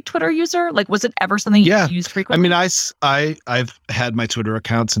ever a big Twitter user? Like, was it ever something you used frequently? I mean, I've had my Twitter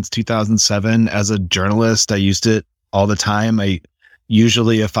account since 2007. As a journalist, I used it all the time.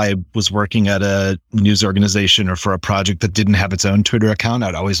 Usually, if I was working at a news organization or for a project that didn't have its own Twitter account,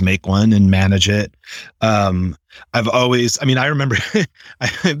 I'd always make one and manage it. I remember I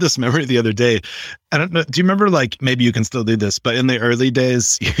had this memory the other day. I don't know. Do you remember, like, maybe you can still do this, but in the early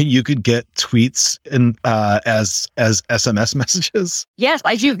days, you could get tweets as SMS messages? Yes,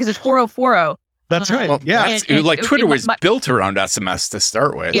 I do, because it's 4040. That's right. Well, yeah. Twitter was built around SMS to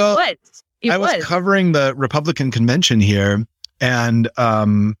start with. It was covering the Republican convention here. And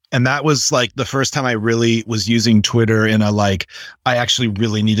that was like the first time I really was using Twitter in a like, I actually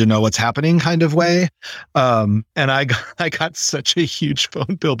really need to know what's happening kind of way. And I got such a huge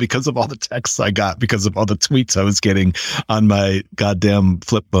phone bill because of all the texts I got, because of all the tweets I was getting on my goddamn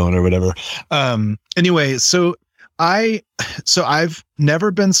flip phone or whatever. Anyway, so I've never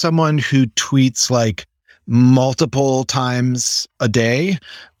been someone who tweets like multiple times a day.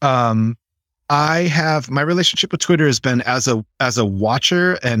 My relationship with Twitter has been as a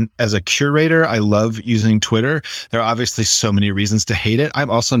watcher and as a curator. I love using Twitter. There are obviously so many reasons to hate it. I'm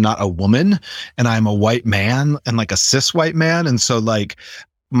also not a woman, and I'm a white man, and like a cis white man. And so like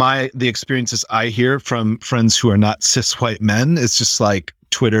the experiences I hear from friends who are not cis white men, it's just like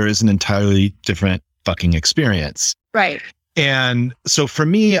Twitter is an entirely different fucking experience. Right. And so for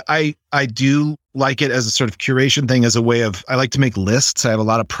me, I do like it as a sort of curation thing, as a way of, I like to make lists. I have a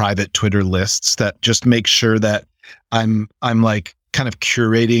lot of private Twitter lists that just make sure that I'm like kind of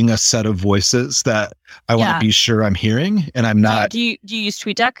curating a set of voices that I want to be sure I'm hearing, and I'm not. Do you use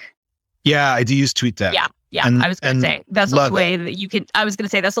TweetDeck? Yeah, I do use TweetDeck. Yeah. I was going to say that's the only way that you can. I was going to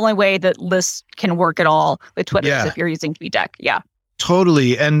say that's the only way that lists can work at all with Twitter is if you're using TweetDeck. Yeah.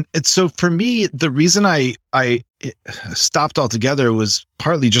 Totally. And it's so for me, the reason I stopped altogether was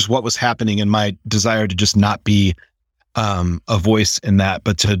partly just what was happening in my desire to just not be a voice in that,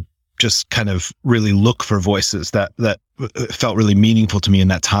 but to just kind of really look for voices that felt really meaningful to me in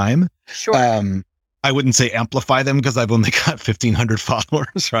that time. Sure. I wouldn't say amplify them because I've only got 1,500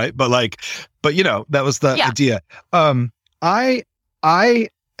 followers, right? But that was the idea.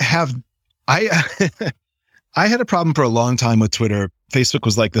 I had a problem for a long time with Twitter. Facebook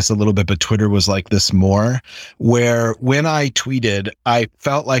was like this a little bit, but Twitter was like this more, where when I tweeted, I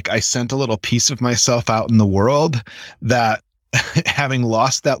felt like I sent a little piece of myself out in the world that having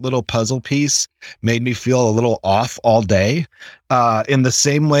lost that little puzzle piece made me feel a little off all day. In the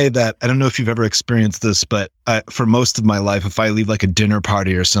same way that, I don't know if you've ever experienced this, but for most of my life, if I leave like a dinner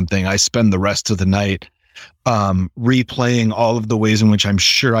party or something, I spend the rest of the night replaying all of the ways in which I'm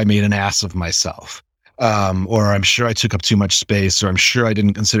sure I made an ass of myself. Or I'm sure I took up too much space, or I'm sure I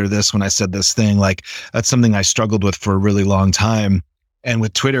didn't consider this when I said this thing. Like, that's something I struggled with for a really long time. And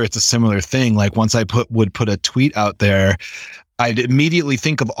with Twitter, it's a similar thing. Like, once I would put a tweet out there, I'd immediately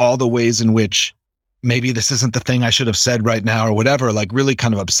think of all the ways in which maybe this isn't the thing I should have said right now or whatever, like really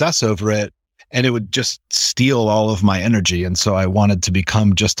kind of obsess over it. And it would just steal all of my energy. And so I wanted to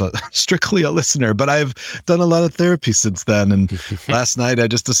become just strictly a listener. But I've done a lot of therapy since then. And last night I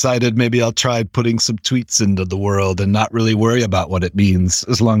just decided maybe I'll try putting some tweets into the world and not really worry about what it means,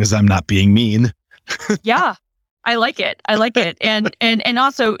 as long as I'm not being mean. Yeah, I like it. And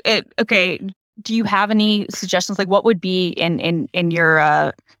also, okay, do you have any suggestions? Like, what would be in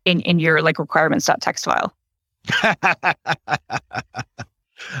your like requirements.txt file?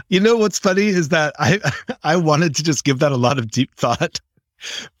 You know what's funny is that I wanted to just give that a lot of deep thought,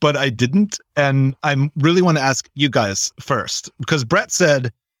 but I didn't. And I really want to ask you guys first, because Brett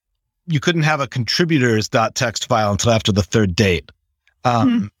said you couldn't have a contributors.txt file until after the third date.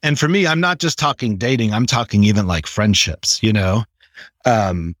 And for me, I'm not just talking dating. I'm talking even like friendships, you know?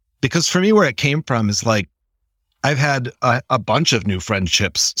 Because for me, where it came from is like, I've had a bunch of new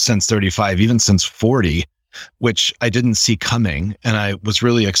friendships since 35, even since 40, which I didn't see coming. And I was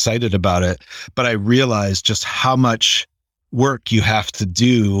really excited about it. But I realized just how much work you have to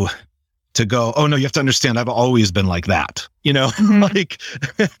do to go, oh no, you have to understand, I've always been like that, like,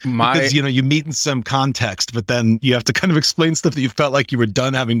 because, you meet in some context, but then you have to kind of explain stuff that you felt like you were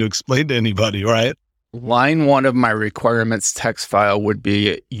done having to explain to anybody, right? Line 1 of my requirements text file would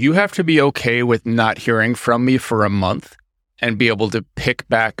be, you have to be okay with not hearing from me for a month and be able to pick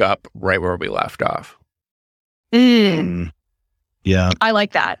back up right where we left off. Yeah. I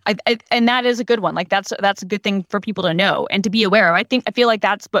like that. And that is a good one. Like that's a good thing for people to know and to be aware of. I feel like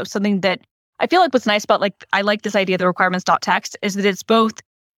that's something that I feel like what's nice about, like, I like this idea of the requirements.text is that it's both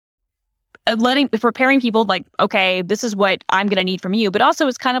preparing people like, okay, this is what I'm going to need from you. But also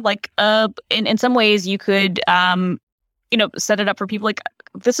it's kind of like, in some ways you could, set it up for people like,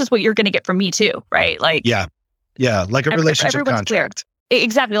 this is what you're going to get from me too. Right. Like, yeah. Like a relationship contract. Clear.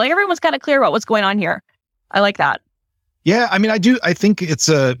 Exactly. Like everyone's kind of clear about what's going on here. I like that. Yeah, I mean, I think it's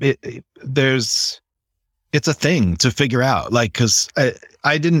a thing to figure out, like, because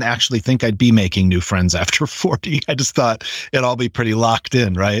I didn't actually think I'd be making new friends after 40. I just thought it'd all be pretty locked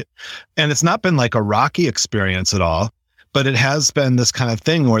in, right? And it's not been like a rocky experience at all, but it has been this kind of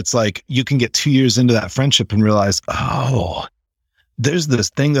thing where it's like you can get 2 years into that friendship and realize, oh, there's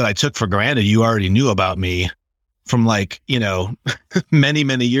this thing that I took for granted you already knew about me from like, many,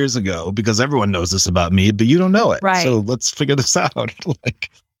 many years ago, because everyone knows this about me, but you don't know it. Right. So let's figure this out. Not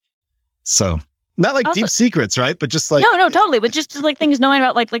like also, deep secrets, right? But just like, no, totally. But just like things knowing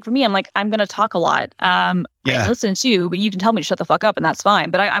about, like for me, I'm like, I'm going to talk a lot. I listen to you, but you can tell me to shut the fuck up and that's fine.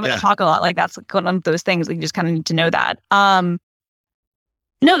 But I'm going to talk a lot. Like that's one of those things that you just kind of need to know that. No,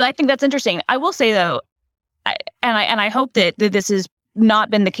 I think that's interesting. I will say though, I hope that this has not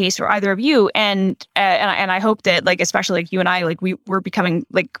been the case for either of you, and I hope that, like, especially like you and I, like we're becoming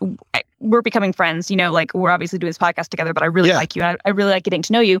friends. Like we're obviously doing this podcast together, but I really like you. And I really like getting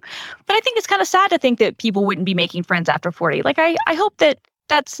to know you. But I think it's kind of sad to think that people wouldn't be making friends after 40. Like I hope that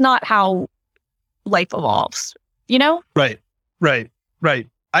that's not how life evolves. Right. I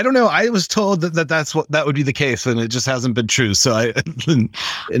don't know. I was told that would be the case, and it just hasn't been true. So I think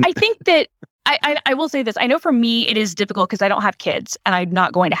that. I will say this. I know for me, it is difficult because I don't have kids and I'm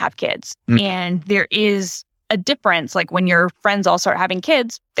not going to have kids. And there is a difference. Like when your friends all start having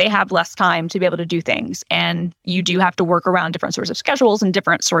kids, they have less time to be able to do things. And you do have to work around different sorts of schedules and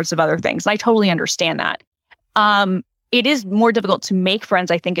different sorts of other things. And I totally understand that. It is more difficult to make friends,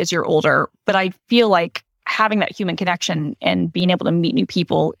 I think, as you're older. But I feel like having that human connection and being able to meet new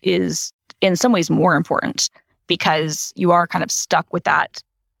people is in some ways more important because you are kind of stuck with that.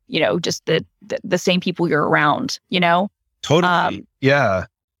 Just the same people you're around, Totally. Yeah.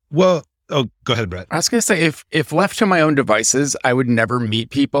 Well, go ahead, Brett. I was going to say, if left to my own devices, I would never meet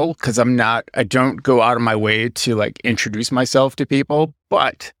people because I don't go out of my way to like introduce myself to people.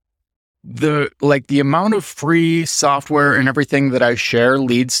 But the amount of free software and everything that I share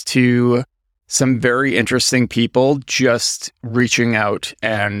leads to some very interesting people just reaching out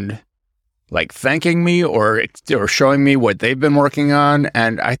and like thanking me or showing me what they've been working on.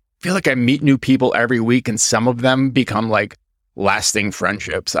 And I feel like I meet new people every week, and some of them become like lasting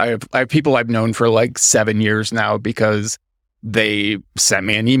friendships. I have people I've known for like 7 years now because they sent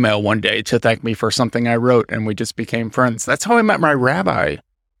me an email one day to thank me for something I wrote, and we just became friends. That's how I met my rabbi.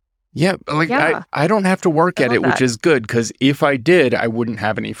 Yeah, I don't have to work at it, which is good, because if I did, I wouldn't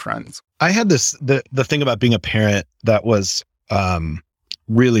have any friends. I had the thing about being a parent that was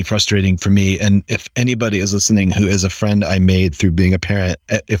really frustrating for me. And if anybody is listening who is a friend I made through being a parent,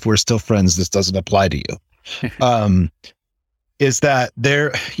 if we're still friends, this doesn't apply to you. Is that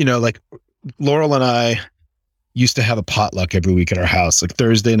there, like Laurel and I used to have a potluck every week at our house, like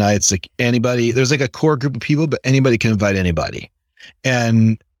Thursday nights, like anybody, there's like a core group of people, but anybody can invite anybody.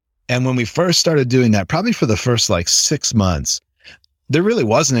 And when we first started doing that, probably for the first like 6 months, there really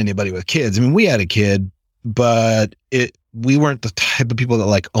wasn't anybody with kids. I mean, we had a kid, but we weren't the type of people that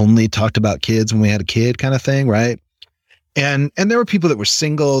like only talked about kids when we had a kid kind of thing. Right. And there were people that were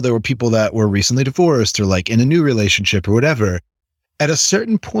single. There were people that were recently divorced or like in a new relationship or whatever. At a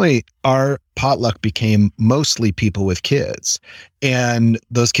certain point, our potluck became mostly people with kids, and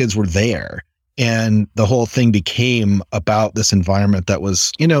those kids were there. And the whole thing became about this environment that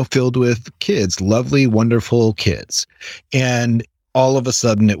was, filled with kids, lovely, wonderful kids. And all of a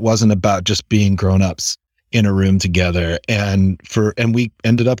sudden it wasn't about just being grown-ups in a room together. And we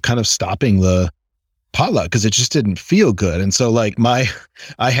ended up kind of stopping the potluck because it just didn't feel good. And so like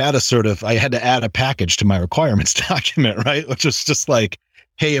I had to add a package to my requirements document, right? Which was just like,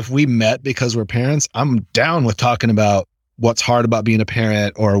 hey, if we met because we're parents, I'm down with talking about what's hard about being a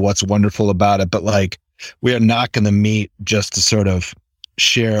parent or what's wonderful about it. But like, we are not going to meet just to sort of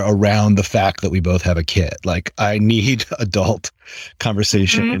share around the fact that we both have a kid. Like, I need adult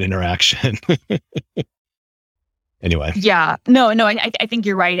conversation and interaction. Anyway. Yeah, no, I think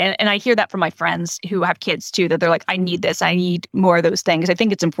you're right. And I hear that from my friends who have kids too, that they're like, I need this. I need more of those things. I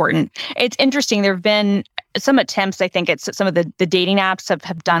think it's important. It's interesting. There have been some attempts, I think it's some of the dating apps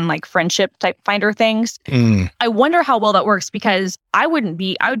have done like friendship type finder things. I wonder how well that works, because I would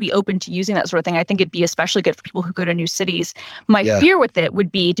be open to using that sort of thing. I think it'd be especially good for people who go to new cities. My fear with it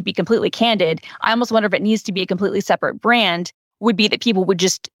would be, to be completely candid, I almost wonder if it needs to be a completely separate brand, would be that people would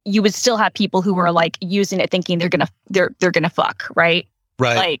you would still have people who are like using it thinking they're gonna fuck, right?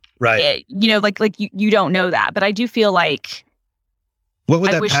 Right. Like, you don't know that, but I do feel like. What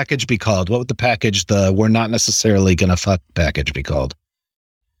would that package be called? What would the package, the we're not necessarily gonna fuck package be called?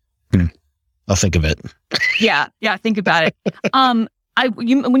 I'll think of it. Yeah, think about it.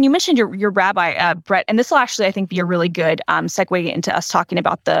 When you mentioned your rabbi, Brett, and this will actually, I think, be a really good segue into us talking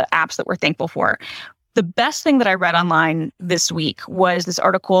about the apps that we're thankful for. The best thing that I read online this week was this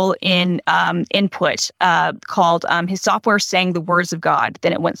article in Input called "His Software Sang the Words of God,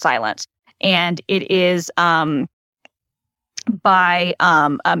 Then It Went Silent," and it is by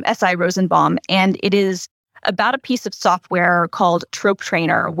S.I. Rosenbaum, and it is about a piece of software called Trope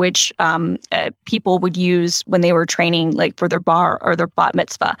Trainer, which people would use when they were training, like for their bar or their bat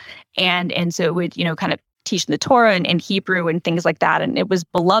mitzvah, and so it would kind of teach the Torah and Hebrew and things like that. And it was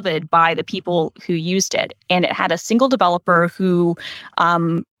beloved by the people who used it. And it had a single developer who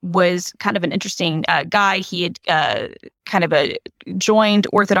was kind of an interesting guy. He had kind of joined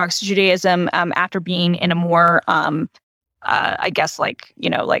Orthodox Judaism after being in a more, I guess,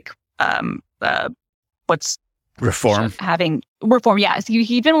 what's Reform. Having reform, yeah. So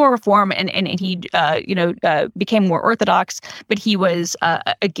he'd been more reform, and he became more Orthodox. But he was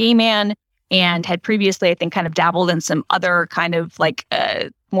a gay man, and had previously, I think, kind of dabbled in some other kind of like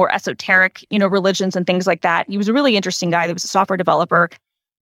more esoteric, religions and things like that. He was a really interesting guy. He was a software developer,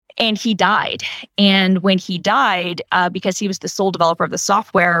 and he died. And when he died, because he was the sole developer of the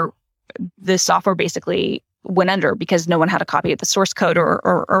software basically went under because no one had a copy of the source code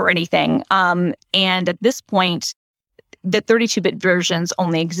or anything. And at this point, the 32-bit versions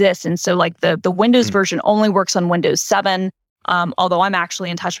only exist. And so like the Windows version only works on Windows 7. Although I'm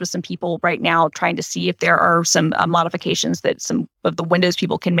actually in touch with some people right now trying to see if there are some modifications that some of the Windows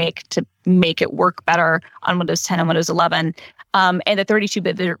people can make to make it work better on Windows 10 and Windows 11. And the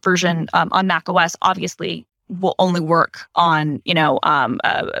 32-bit version on Mac OS obviously will only work on,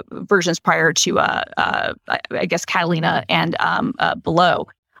 versions prior to, I guess, Catalina and below.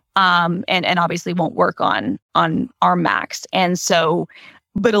 And obviously won't work on ARM Macs. And so,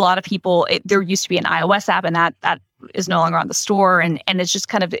 but a lot of people, there used to be an iOS app, and that is no longer on the store. And it's just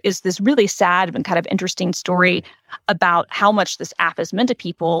kind of is this really sad and kind of interesting story about how much this app has meant to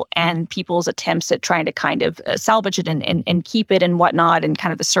people and people's attempts at trying to kind of salvage it and keep it and whatnot, and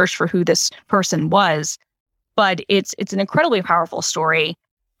kind of the search for who this person was. But it's an incredibly powerful story.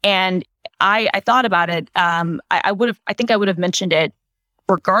 And I thought about it. I think I would have mentioned it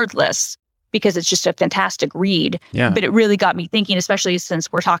regardless, because it's just a fantastic read. Yeah. But it really got me thinking, especially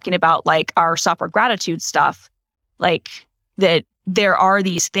since we're talking about like our software gratitude stuff, like that there are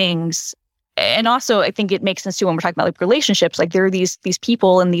these things. And also I think it makes sense too when we're talking about like relationships, like there are these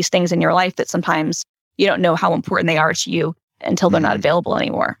people and these things in your life that sometimes you don't know how important they are to you until they're not available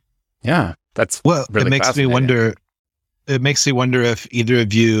anymore. Yeah. That's well, really it makes me wonder. It makes me wonder if either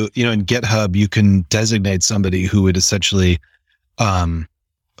of you, in GitHub, you can designate somebody who would essentially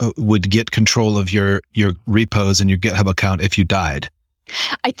would get control of your repos and your GitHub account if you died.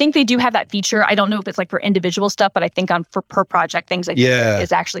 I think they do have that feature. I don't know if it's like for individual stuff, but I think for per project things, I think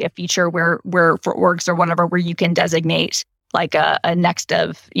is actually a feature where for orgs or whatever, where you can designate like a next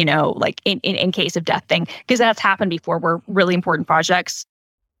of, like in case of death thing, because that's happened before where really important projects,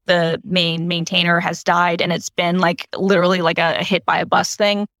 the main maintainer has died and it's been like literally like a hit by a bus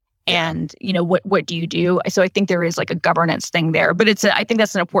thing. And, what do you do? So I think there is like a governance thing there, but I think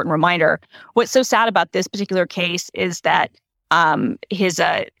that's an important reminder. What's so sad about this particular case is that his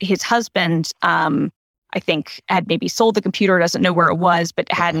husband, I think, had maybe sold the computer, doesn't know where it was,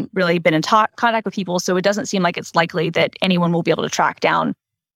 but hadn't really been in contact with people. So it doesn't seem like it's likely that anyone will be able to track down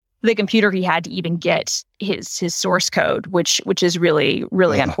the computer he had to even get his source code, which is really,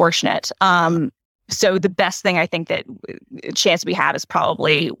 really unfortunate. So the best thing I think that chance we have is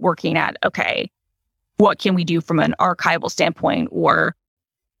probably working at, okay, what can we do from an archival standpoint, or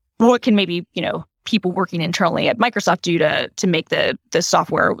what can maybe, people working internally at Microsoft do to make the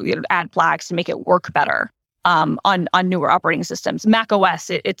software, add flags to make it work better on newer operating systems. Mac OS,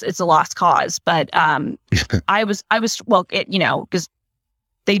 it's a lost cause, but I was because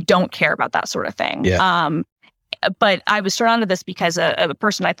they don't care about that sort of thing. Yeah. But I was turned on to this because a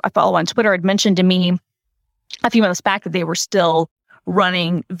person I follow on Twitter had mentioned to me a few months back that they were still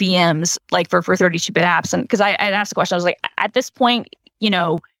running VMs like for 32-bit apps. And because I had asked the question, I was like, at this point,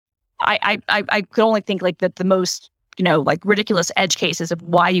 I could only think like that the most, like ridiculous edge cases of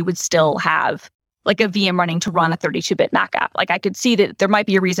why you would still have like a VM running to run a 32-bit Mac app. Like I could see that there might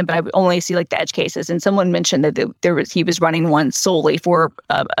be a reason, but I would only see like the edge cases. And someone mentioned that he was running one solely for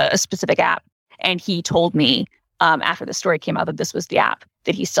a specific app. And he told me after the story came out that this was the app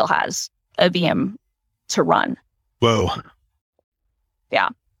that he still has a VM to run. Whoa. Yeah.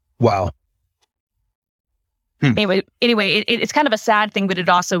 Wow. Anyway, it's kind of a sad thing, but it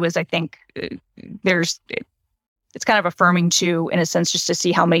also is, I think, it's kind of affirming too, in a sense, just to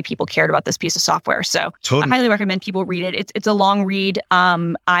see how many people cared about this piece of software. So totally. I highly recommend people read it. It's a long read.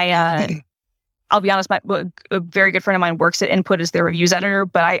 I'll be honest, a very good friend of mine works at Input as their reviews editor,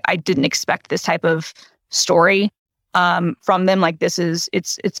 but I didn't expect this type of story from them. Like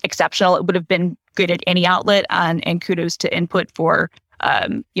it's exceptional. It would have been good at any outlet, and kudos to Input for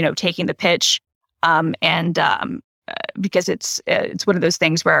taking the pitch. Because it's one of those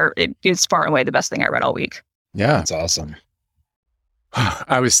things where it is far and away the best thing I read all week. Yeah. That's awesome.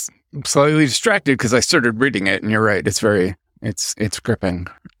 I was slightly distracted because I started reading it, and you're right. It's gripping.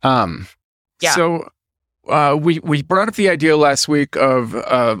 Yeah. So we brought up the idea last week of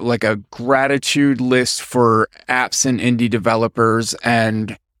like a gratitude list for apps and indie developers,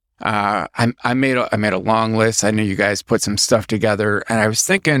 and I made a long list. I knew you guys put some stuff together, and I was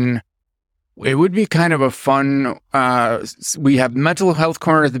thinking it would be kind of a fun. We have mental health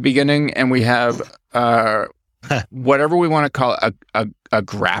corner at the beginning, and we have whatever we want to call a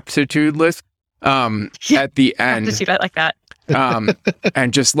gratitude list at the end. I like that.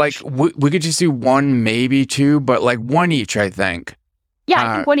 And just like we could just do one, maybe two, but like one each, I think.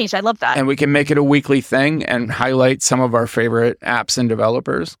 Yeah, I think one each. I love that. And we can make it a weekly thing and highlight some of our favorite apps and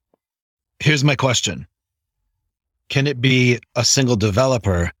developers. Here's my question. Can it be a single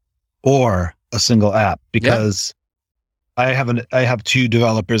developer or a single app? Because I have two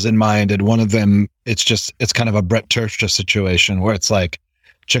developers in mind, and one of them, it's kind of a Brett Terpstra situation where it's like,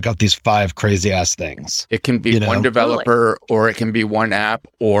 check out these 5 crazy ass things. It can be one developer, or it can be one app,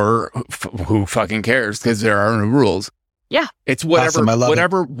 or who fucking cares? Because there are no rules. Yeah, it's whatever.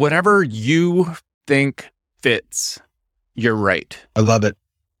 Awesome. Whatever you think fits. You're right. I love it.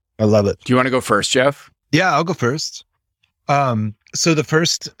 Do you want to go first, Jeff? Yeah, I'll go first. So the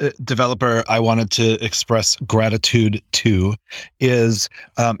first developer I wanted to express gratitude to is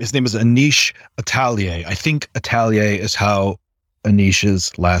his name is Anish Atalier. I think Atalier is how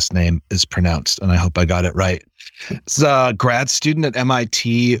Anish's last name is pronounced, and I hope I got it right. It's a grad student at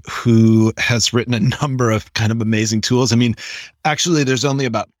MIT who has written a number of kind of amazing tools. I mean, actually, there's only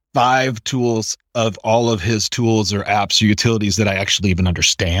about 5 tools of all of his tools or apps or utilities that I actually even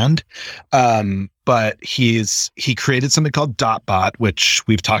understand. But he created something called Dotbot, which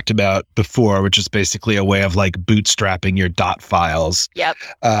we've talked about before, which is basically a way of like bootstrapping your dot files. Yep.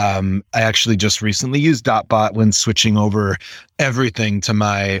 I actually just recently used Dotbot when switching over everything to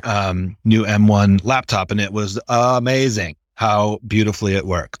my new M1 laptop, and it was amazing how beautifully it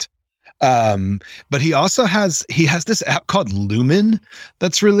worked. But he also has this app called Lumen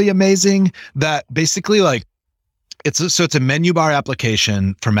that's really amazing, that basically like it's a menu bar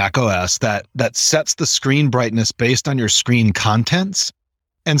application for Mac OS that sets the screen brightness based on your screen contents.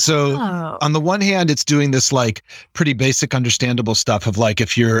 And so on the one hand, it's doing this like pretty basic understandable stuff of like,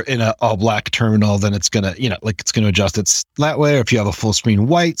 if you're in an all black terminal, then it's going to, it's going to adjust it that way. Or if you have a full screen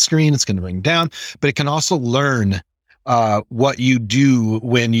white screen, it's going to bring down, but it can also learn what you do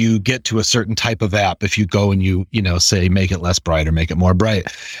when you get to a certain type of app. If you go and you say, make it less bright or make it more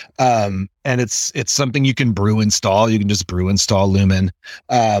bright. And it's something you can brew install. You can just brew install Lumen.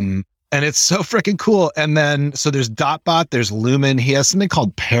 And it's so freaking cool. And then, so there's Dotbot, there's Lumen. He has something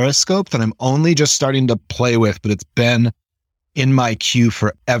called Periscope that I'm only just starting to play with, but it's been in my queue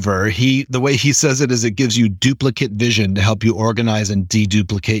forever. The way he says it is it gives you duplicate vision to help you organize and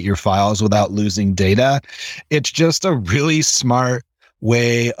deduplicate your files without losing data. It's just a really smart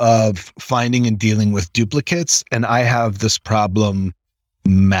way of finding and dealing with duplicates. And I have this problem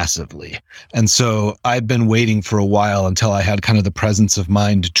massively. And so I've been waiting for a while until I had kind of the presence of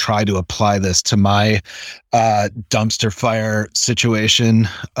mind to try to apply this to my dumpster fire situation.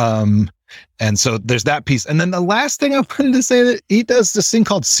 And so there's that piece. And then the last thing I wanted to say, that he does this thing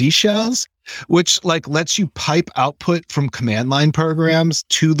called Seashells, which like lets you pipe output from command line programs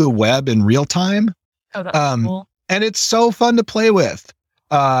to the web in real time. Oh, that's cool. And it's so fun to play with.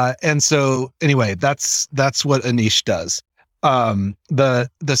 And so anyway, that's what Anish does. The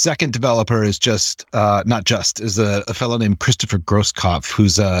second developer is a fellow named Christopher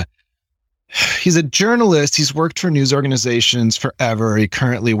Grosskopf, he's a journalist. He's worked for news organizations forever. He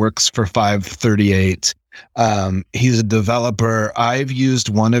currently works for 538. He's a developer. I've used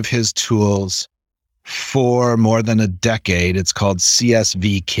one of his tools for more than a decade. It's called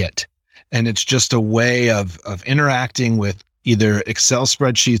CSV Kit. And it's just a way of interacting with either Excel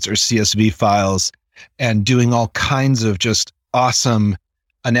spreadsheets or CSV files and doing all kinds of just awesome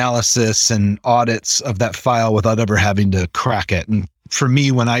analysis and audits of that file without ever having to crack it. And for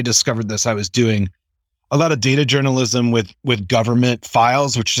me, when I discovered this, I was doing a lot of data journalism with government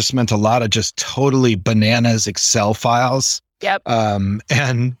files, which just meant a lot of just totally bananas Excel files. Yep.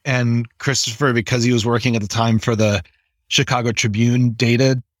 And Christopher, because he was working at the time for the Chicago Tribune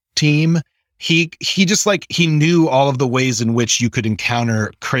data team, he knew all of the ways in which you could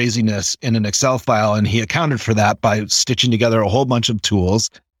encounter craziness in an Excel file, and he accounted for that by stitching together a whole bunch of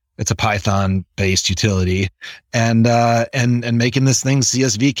tools. It's a Python-based utility, and making this thing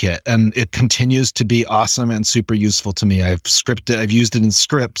CSV Kit, and it continues to be awesome and super useful to me. I've used it in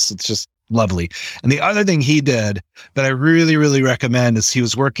scripts. It's just lovely. And the other thing he did that I really, really recommend is he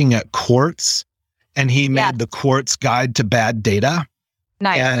was working at Quartz, and he made the Quartz Guide to Bad Data.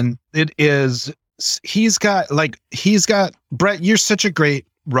 Nice. And he's got Brett, you're such a great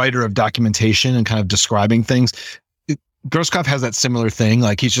writer of documentation and kind of describing things. Grosskopf has that similar thing.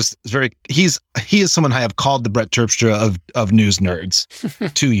 Like he is someone I have called the Brett Terpstra of news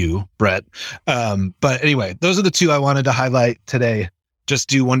nerds to you, Brett. But anyway, those are the two I wanted to highlight today. Just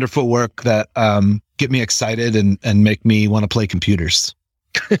do wonderful work that get me excited and make me want to play computers.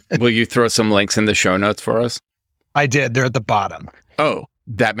 Will you throw some links in the show notes for us? I did. They're at the bottom. Oh,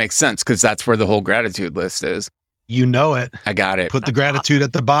 that makes sense because that's where the whole gratitude list is. You know it. I got it. Put the gratitude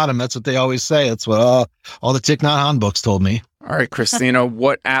at the bottom. That's what they always say. That's what all the Thich Nhat Hanh books told me. All right, Christina,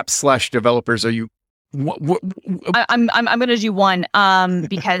 what apps/developers are you? I'm going to do one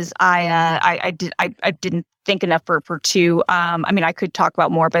because I didn't think enough for two. I mean, I could talk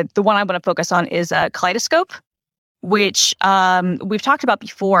about more, but the one I want to focus on is Kaleidoscope, which we've talked about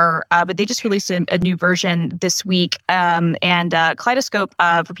before, but they just released a new version this week. And Kaleidoscope,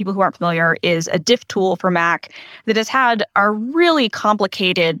 for people who aren't familiar, is a diff tool for Mac that has had a really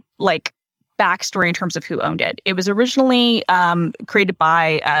complicated backstory in terms of who owned it. It was originally created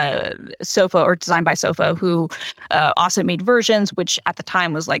by Sofa, or designed by Sofa, who also made versions, which at the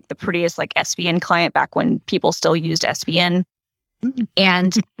time was the prettiest SVN client back when people still used SVN.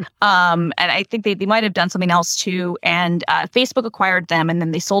 And I think they might have done something else too. And Facebook acquired them, and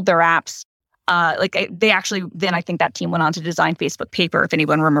then they sold their apps. They actually, then I think that team went on to design Facebook Paper, if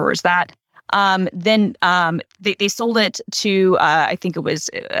anyone remembers that. Then they sold it to I think it was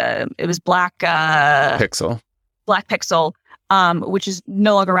Black Pixel. Black Pixel, which is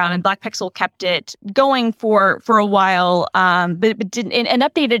no longer around, and Black Pixel kept it going for a while, but didn't and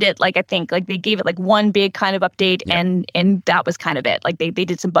updated it. I think they gave it one big kind of update, and that was kind of it. They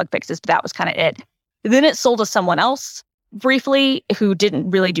did some bug fixes, but that was kind of it. Then it sold to someone else briefly who didn't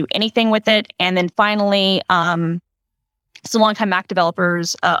really do anything with it, and then finally some longtime Mac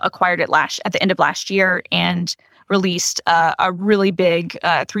developers acquired it at the end of last year and released a really big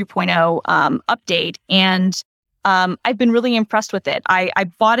 3.0 update. And I've been really impressed with it. I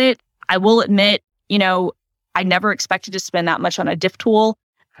bought it. I will admit, I never expected to spend that much on a diff tool.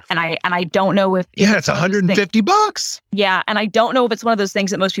 And I don't know if it's $150. Yeah. And I don't know if it's one of those things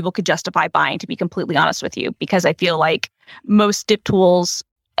that most people could justify buying, to be completely honest with you, because I feel like most diff tools,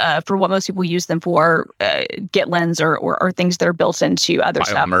 for what most people use them for, GitLens or things that are built into other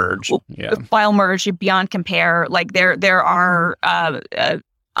stuff. File merge, beyond compare. There are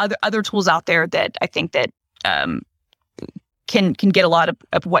other tools out there that I think that can get a lot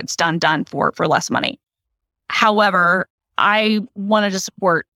of what's done for less money. However, I wanted to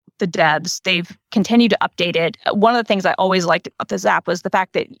support the devs. They've continued to update it. One of the things I always liked about this app was the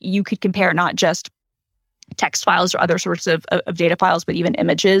fact that you could compare not just text files or other sorts of data files, but even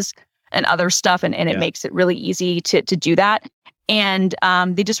images and other stuff. And it makes it really easy to do that. And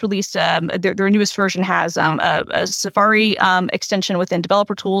they just released their newest version has a Safari extension within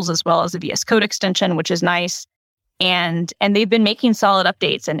developer tools, as well as a VS Code extension, which is nice. And they've been making solid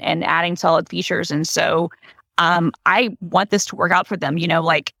updates and adding solid features. And so I want this to work out for them.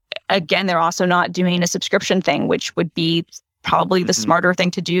 Again, they're also not doing a subscription thing, which would be probably the smarter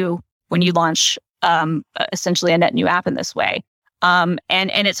thing to do when you launch essentially a net new app in this way. And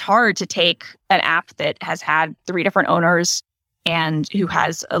it's hard to take an app that has had 3 different owners and who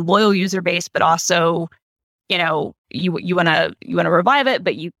has a loyal user base, but also, you want to revive it,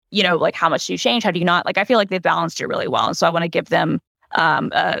 but like how much do you change? How do you not? Like, I feel like they've balanced it really well. And so I want to give them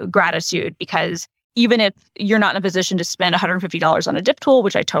gratitude, because even if you're not in a position to spend $150 on a diff tool,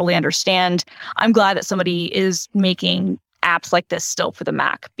 which I totally understand, I'm glad that somebody is making apps like this still for the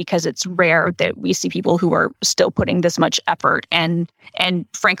Mac, because it's rare that we see people who are still putting this much effort and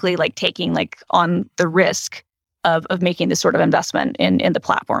frankly, like taking like on the risk of making this sort of investment in the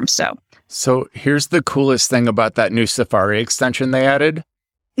platform. So here's the coolest thing about that new Safari extension they added.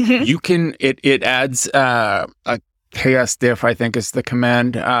 You can, it adds a ksdiff, I think is the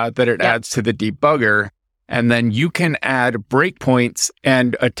command that it adds to the debugger. And then you can add breakpoints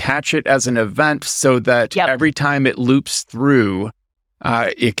and attach it as an event so that every time it loops through,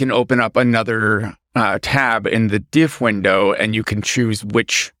 it can open up another tab in the diff window, and you can choose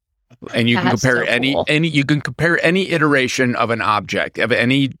which, and you can compare you can compare any iteration of an object, of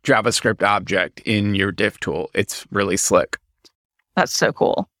any JavaScript object in your diff tool. It's really slick. That's so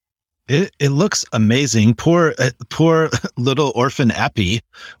cool. It looks amazing. Poor little orphan Appy.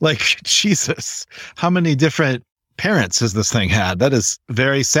 Like, Jesus, how many different parents has this thing had? That is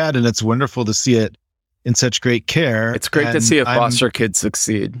very sad, and it's wonderful to see it in such great care. It's great to see a foster kid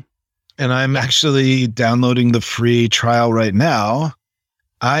succeed. And I'm actually downloading the free trial right now.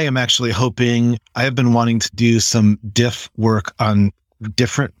 I am actually hoping, I have been wanting to do some diff work on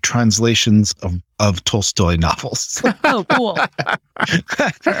different translations of Tolstoy novels. Oh, cool.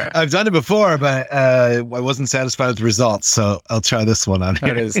 I've done it before, but I wasn't satisfied with the results, so I'll try this one on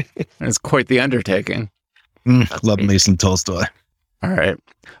here. That is quite the undertaking. Love me some Tolstoy. All right.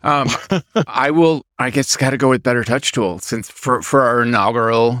 I guess got to go with Better Touch Tool, since for our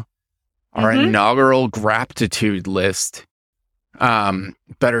inaugural Graptitude list.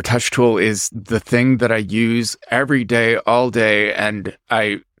 Better Touch Tool is the thing that I use every day, all day. And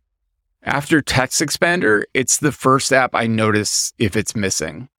after Text Expander, it's the first app I notice if it's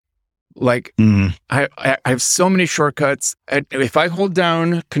missing. Like, I have so many shortcuts. If I hold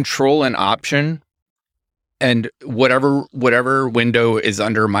down Control and Option, and whatever window is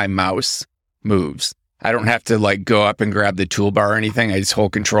under my mouse moves, I don't have to like go up and grab the toolbar or anything. I just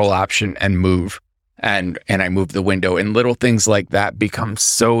hold Control Option and move. And I move the window, and little things like that become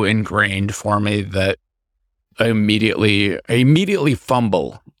so ingrained for me that I immediately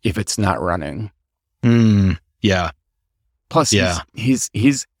fumble if it's not running. Yeah. Plus,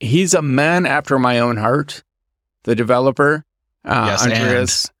 he's a man after my own heart. The developer, yes,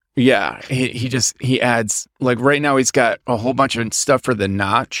 Andreas. Yeah, he adds, like, right now he's got a whole bunch of stuff for the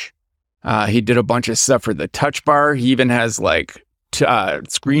notch. He did a bunch of stuff for the touch bar. He even has like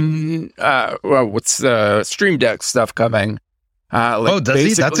Stream Deck stuff coming. Does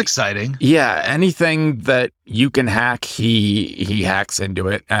he? That's exciting. Yeah, anything that you can hack, he hacks into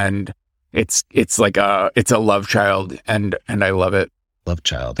it, and it's a love child, and I love it. Love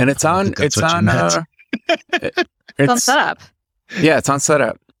child, and it's on setup. Yeah, it's on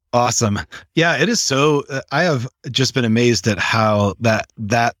setup. Awesome. Yeah, it is so. I have just been amazed at how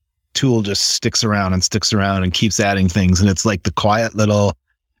that tool just sticks around and keeps adding things, and it's like the quiet little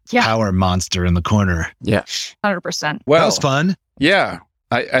power monster in the corner. Yeah, 100%. Well, that was fun. Yeah,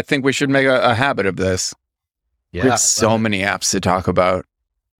 I think we should make a habit of this. Yeah, we have so many apps to talk about.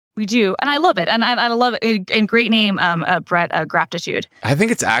 We do, and I love it, and I love it. And great name, Brett, Graptitude. I think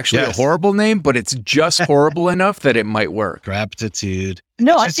it's actually a horrible name, but it's just horrible enough that it might work. Graptitude.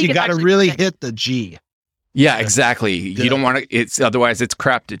 No, I think you got to really hit the G. Yeah, exactly. You don't want to. Otherwise it's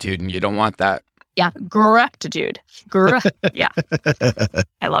craptitude, and you don't want that. Yeah, graptitude. Yeah,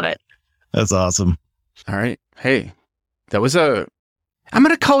 I love it. That's awesome. All right, hey, I'm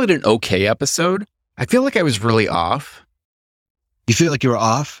gonna call it an okay episode. I feel like I was really off. You feel like you were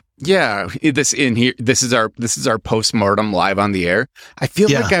off? Yeah, this is our postmortem live on the air. I feel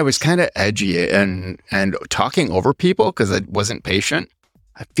like I was kind of edgy and talking over people because I wasn't patient.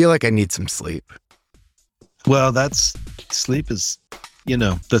 I feel like I need some sleep. Well, sleep is,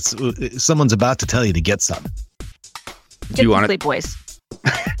 that's someone's about to tell you to get some. Do you want to sleep, boys?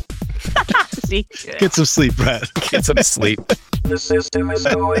 See, get some sleep, Brett. Get some sleep. The system is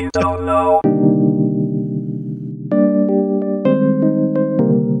going down now.